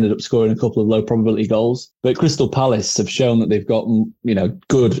process, and they ended up scoring a couple of low probability goals. But Crystal Palace have shown that they've got,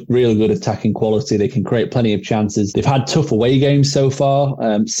 real good attacking quality. They can create plenty of chances. They've had tough away games so far.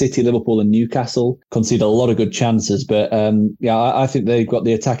 City, Liverpool, and Newcastle conceded a lot of good chances. But I think they've got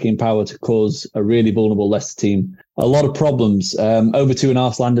the attacking power to cause a really vulnerable Leicester team a lot of problems. Over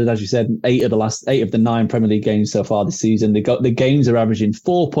 2.5 landed, as you said, 8 of the 9 Premier League games so far this season. The games are averaging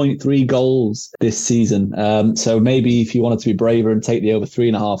 4.3 goals this season. So maybe if you wanted to be braver and take the over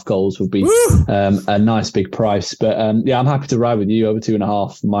 3.5 goals would be a nice big price. But I'm happy to ride with you over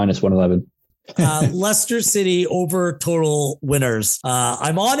 2.5 -111. Leicester City over total winners.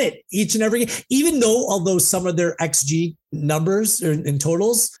 I'm on it each and every game, even though although some of their XG numbers and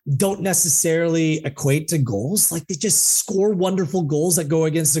totals don't necessarily equate to goals. Like they just score wonderful goals that go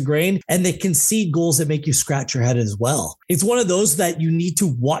against the grain, and they concede goals that make you scratch your head as well. It's one of those that you need to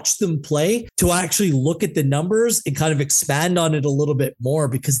watch them play to actually look at the numbers and kind of expand on it a little bit more,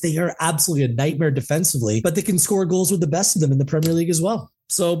 because they are absolutely a nightmare defensively, but they can score goals with the best of them in the Premier League as well.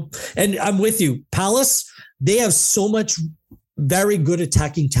 So, and I'm with you. Palace, they have so much very good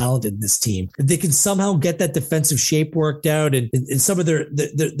attacking talent in this team. If they can somehow get that defensive shape worked out, and some of their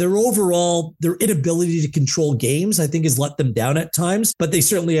overall, their inability to control games, I think has let them down at times, but they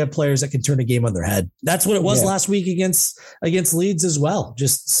certainly have players that can turn a game on their head. That's what it was last week against Leeds as well.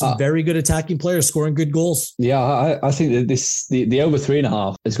 Just some very good attacking players scoring good goals. Yeah, I think that the over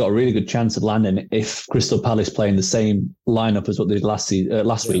 3.5 has got a really good chance of landing if Crystal Palace play in the same lineup as what they did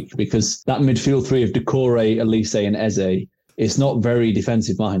last week, because that midfield three of Doucouré, Elise, and Eze, it's not very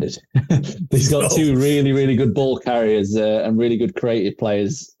defensive minded. He's got 2 really, really good ball carriers and really good creative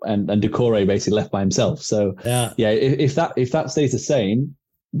players, and Doucouré basically left by himself. So if that stays the same,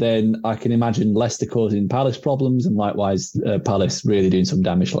 then I can imagine Leicester causing Palace problems, and likewise Palace really doing some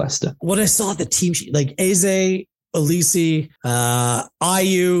damage to Leicester. When I saw the team sheet, like Eze, Elise,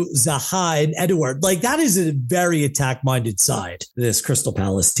 Ayew, Zaha, and Edouard, like that is a very attack-minded side, this Crystal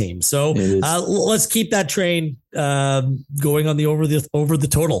Palace team. So let's keep that train going on the over the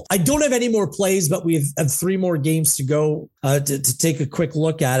total. I don't have any more plays, but we have 3 more games to go to take a quick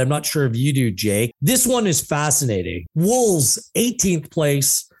look at. I'm not sure if you do, Jake. This one is fascinating. Wolves 18th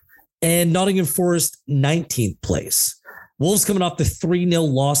place and Nottingham Forest 19th place. Wolves coming off the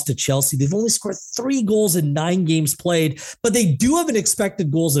 3-0 loss to Chelsea. They've only scored 3 goals in 9 games played, but they do have an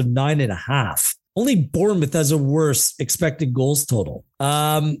expected goals of 9.5. Only Bournemouth has a worse expected goals total.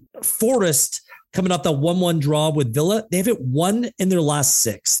 Forest coming off that 1-1 draw with Villa. They haven't won in their last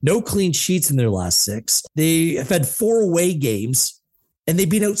 6. No clean sheets in their last 6. They have had 4 away games, and they've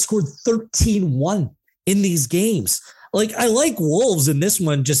been outscored 13-1 in these games. Like, I like Wolves in this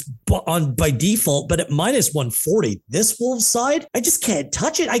one just by default, but at -140, this Wolves side, I just can't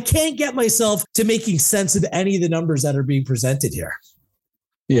touch it. I can't get myself to making sense of any of the numbers that are being presented here.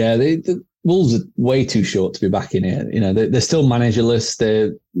 Yeah, the Wolves are way too short to be back in here. You know, they're still managerless.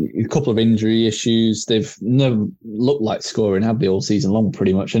 They're a couple of injury issues. They've never looked like scoring, have they, all season long,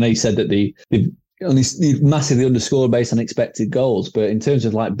 pretty much. I know you said that they've massively underscored based on expected goals, but in terms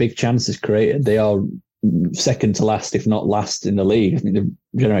of like big chances created, they are second to last, if not last, in the league. I think they've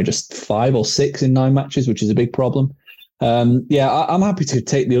generated just 5 or 6 in 9 matches, which is a big problem. I'm happy to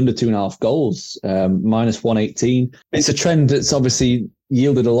take the under 2.5 goals, -118. It's a trend that's obviously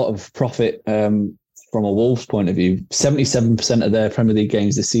yielded a lot of profit from a Wolves point of view. 77% of their Premier League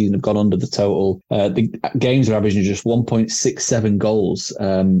games this season have gone under the total. The games are averaging just 1.67 goals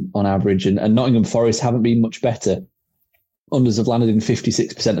on average, and Nottingham Forest haven't been much better. Unders have landed in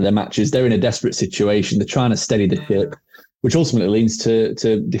 56% of their matches. They're in a desperate situation. They're trying to steady the ship, which ultimately leads to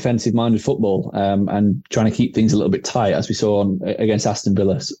defensive-minded football and trying to keep things a little bit tight, as we saw against Aston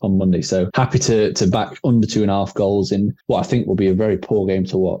Villa on Monday. So happy to back under 2.5 goals in what I think will be a very poor game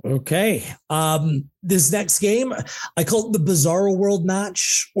to watch. Okay. This next game, I call it the Bizarro World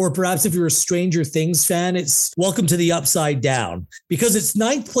match, or perhaps if you're a Stranger Things fan, it's Welcome to the Upside Down, because it's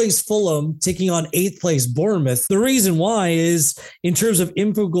 9th place Fulham taking on 8th place Bournemouth. The reason why is in terms of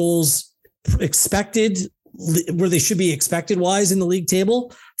info goals expected, where they should be expected wise in the league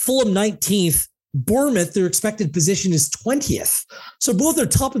table, Fulham 19th, Bournemouth, their expected position is 20th. So both are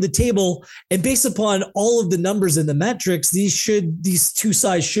top of the table. And based upon all of the numbers and the metrics, these two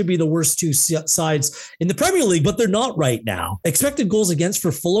sides should be the worst two sides in the Premier League, but they're not right now. Expected goals against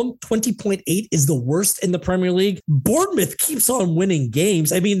for Fulham, 20.8 is the worst in the Premier League. Bournemouth keeps on winning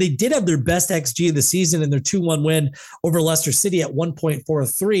games. I mean, they did have their best XG of the season in their 2-1 win over Leicester City at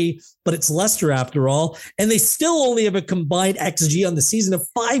 1.43, but it's Leicester after all. And they still only have a combined XG on the season of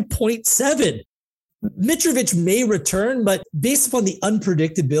 5.7. Mitrovic may return, but based upon the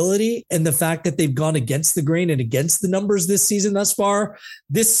unpredictability and the fact that they've gone against the grain and against the numbers this season thus far,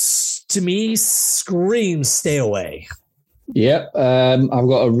 this to me screams stay away. Yep. I've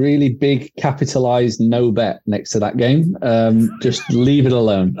got a really big capitalized no bet next to that game. Just leave it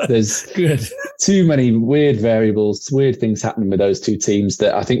alone. There's good. Too many weird variables, weird things happening with those two teams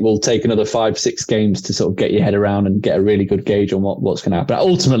that I think will take another 5-6 games to sort of get your head around and get a really good gauge on what's going to happen.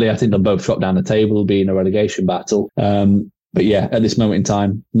 Ultimately, I think they'll both drop down the table, be in a relegation battle. But yeah, at this moment in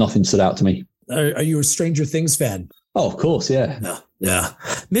time, nothing stood out to me. Are you a Stranger Things fan? Oh, of course, yeah. No, yeah.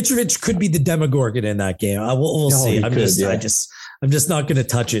 Mitrovic could be the Demogorgon in that game. We'll see. I'm just not going to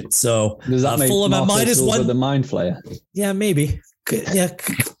touch it. So does that make Fulham at -1 the mind flayer? Yeah, maybe. Yeah,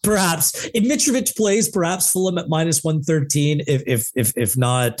 perhaps. If Mitrovic plays, perhaps Fulham at -113. If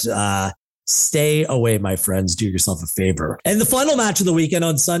not, stay away, my friends. Do yourself a favor. And the final match of the weekend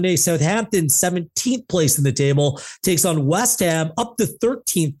on Sunday, Southampton, 17th place in the table, takes on West Ham, up to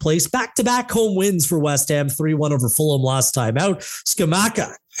 13th place. Back-to-back home wins for West Ham, 3-1 over Fulham last time out.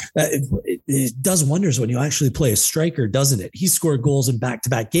 Skamaka. It does wonders when you actually play a striker, doesn't it? He scored goals in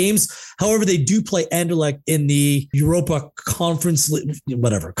back-to-back games. However, they do play Anderlecht in the Europa Conference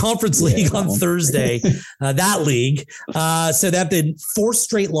League on Thursday. That league. So they've been 4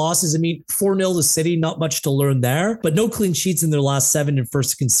 straight losses. I mean, 4-0 to City, not much to learn there, but no clean sheets in their last 7 and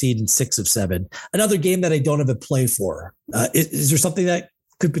first to concede in 6 of 7. Another game that I don't have a play for. Is there something that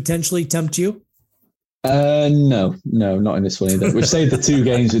could potentially tempt you? No, not in this one either. We've saved the 2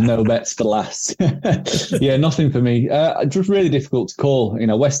 games with no bets for last. Yeah, nothing for me. Just really difficult to call. You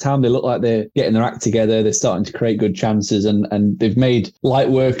know, West Ham, they look like they're getting their act together. They're starting to create good chances and they've made light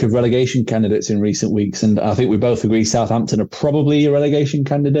work of relegation candidates in recent weeks. And I think we both agree Southampton are probably a relegation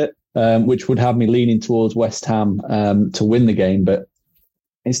candidate, which would have me leaning towards West Ham to win the game. But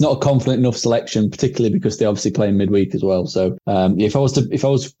it's not a confident enough selection, particularly because they obviously play midweek as well. So if I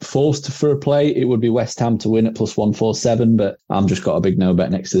was forced for a play, it would be West Ham to win at +147. But I'm just got a big no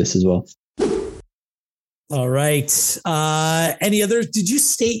bet next to this as well. All right. Any other? Did you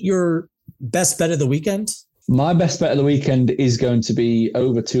state your best bet of the weekend? My best bet of the weekend is going to be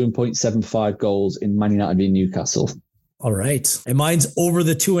over 2.75 goals in Man United v Newcastle. All right. And mine's over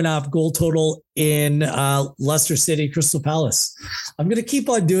the 2.5 goal total in Leicester City, Crystal Palace. I'm going to keep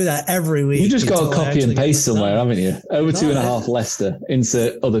on doing that every week. You just got to copy and paste somewhere, haven't you? Over 2.5 Leicester,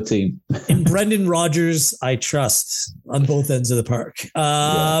 insert other team. In Brendan Rodgers, I trust on both ends of the park.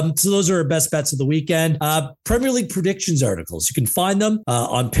 So those are our best bets of the weekend. Premier League predictions articles. You can find them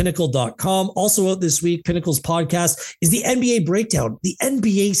on pinnacle.com. Also out this week, Pinnacle's podcast is the NBA breakdown. The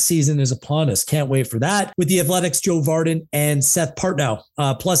NBA season is upon us. Can't wait for that. With the Athletics, Joe Varden and Seth Partnow.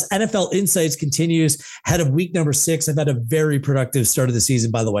 Plus NFL Insights continues ahead of week number 6. I've had a very productive start of the season,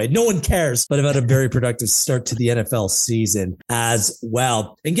 by the way. No one cares, but I've had a very productive start to the NFL season as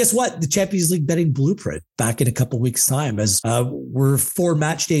well. And guess what? The Champions League betting blueprint back in a couple weeks' time as we're 4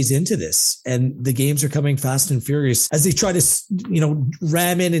 match days into this and the games are coming fast and furious as they try to,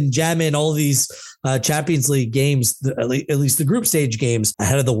 ram in and jam in all these Champions League games, at least the group stage games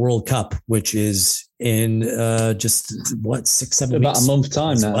ahead of the World Cup, which is in just 6-7 weeks, about a month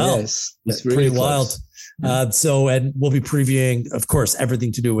time now. Well. Yes, it's really pretty wild. And we'll be previewing, of course,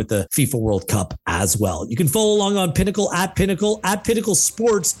 everything to do with the FIFA World Cup as well. You can follow along on Pinnacle at Pinnacle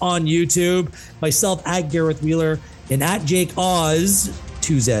Sports on YouTube, myself at Gareth Wheeler, and at Jake Oz,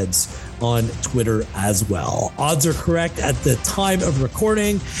 2 Zs on Twitter as well. Odds are correct at the time of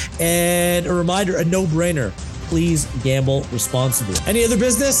recording. And a reminder, a no-brainer, please gamble responsibly. Any other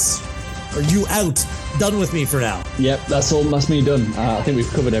business? Are you out? Done with me for now? Yep, that's me done. I think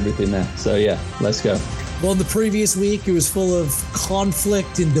we've covered everything there. So yeah, let's go. Well, in the previous week, it was full of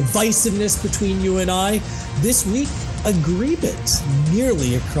conflict and divisiveness between you and I. This week, agreement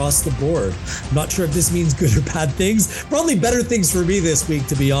nearly across the board. I'm not sure if this means good or bad things. Probably better things for me this week,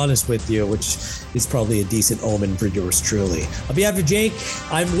 to be honest with you, which is probably a decent omen for yours truly. On behalf of Jake,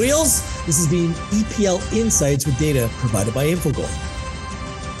 I'm Wheels. This has been EPL Insights with data provided by Infogol.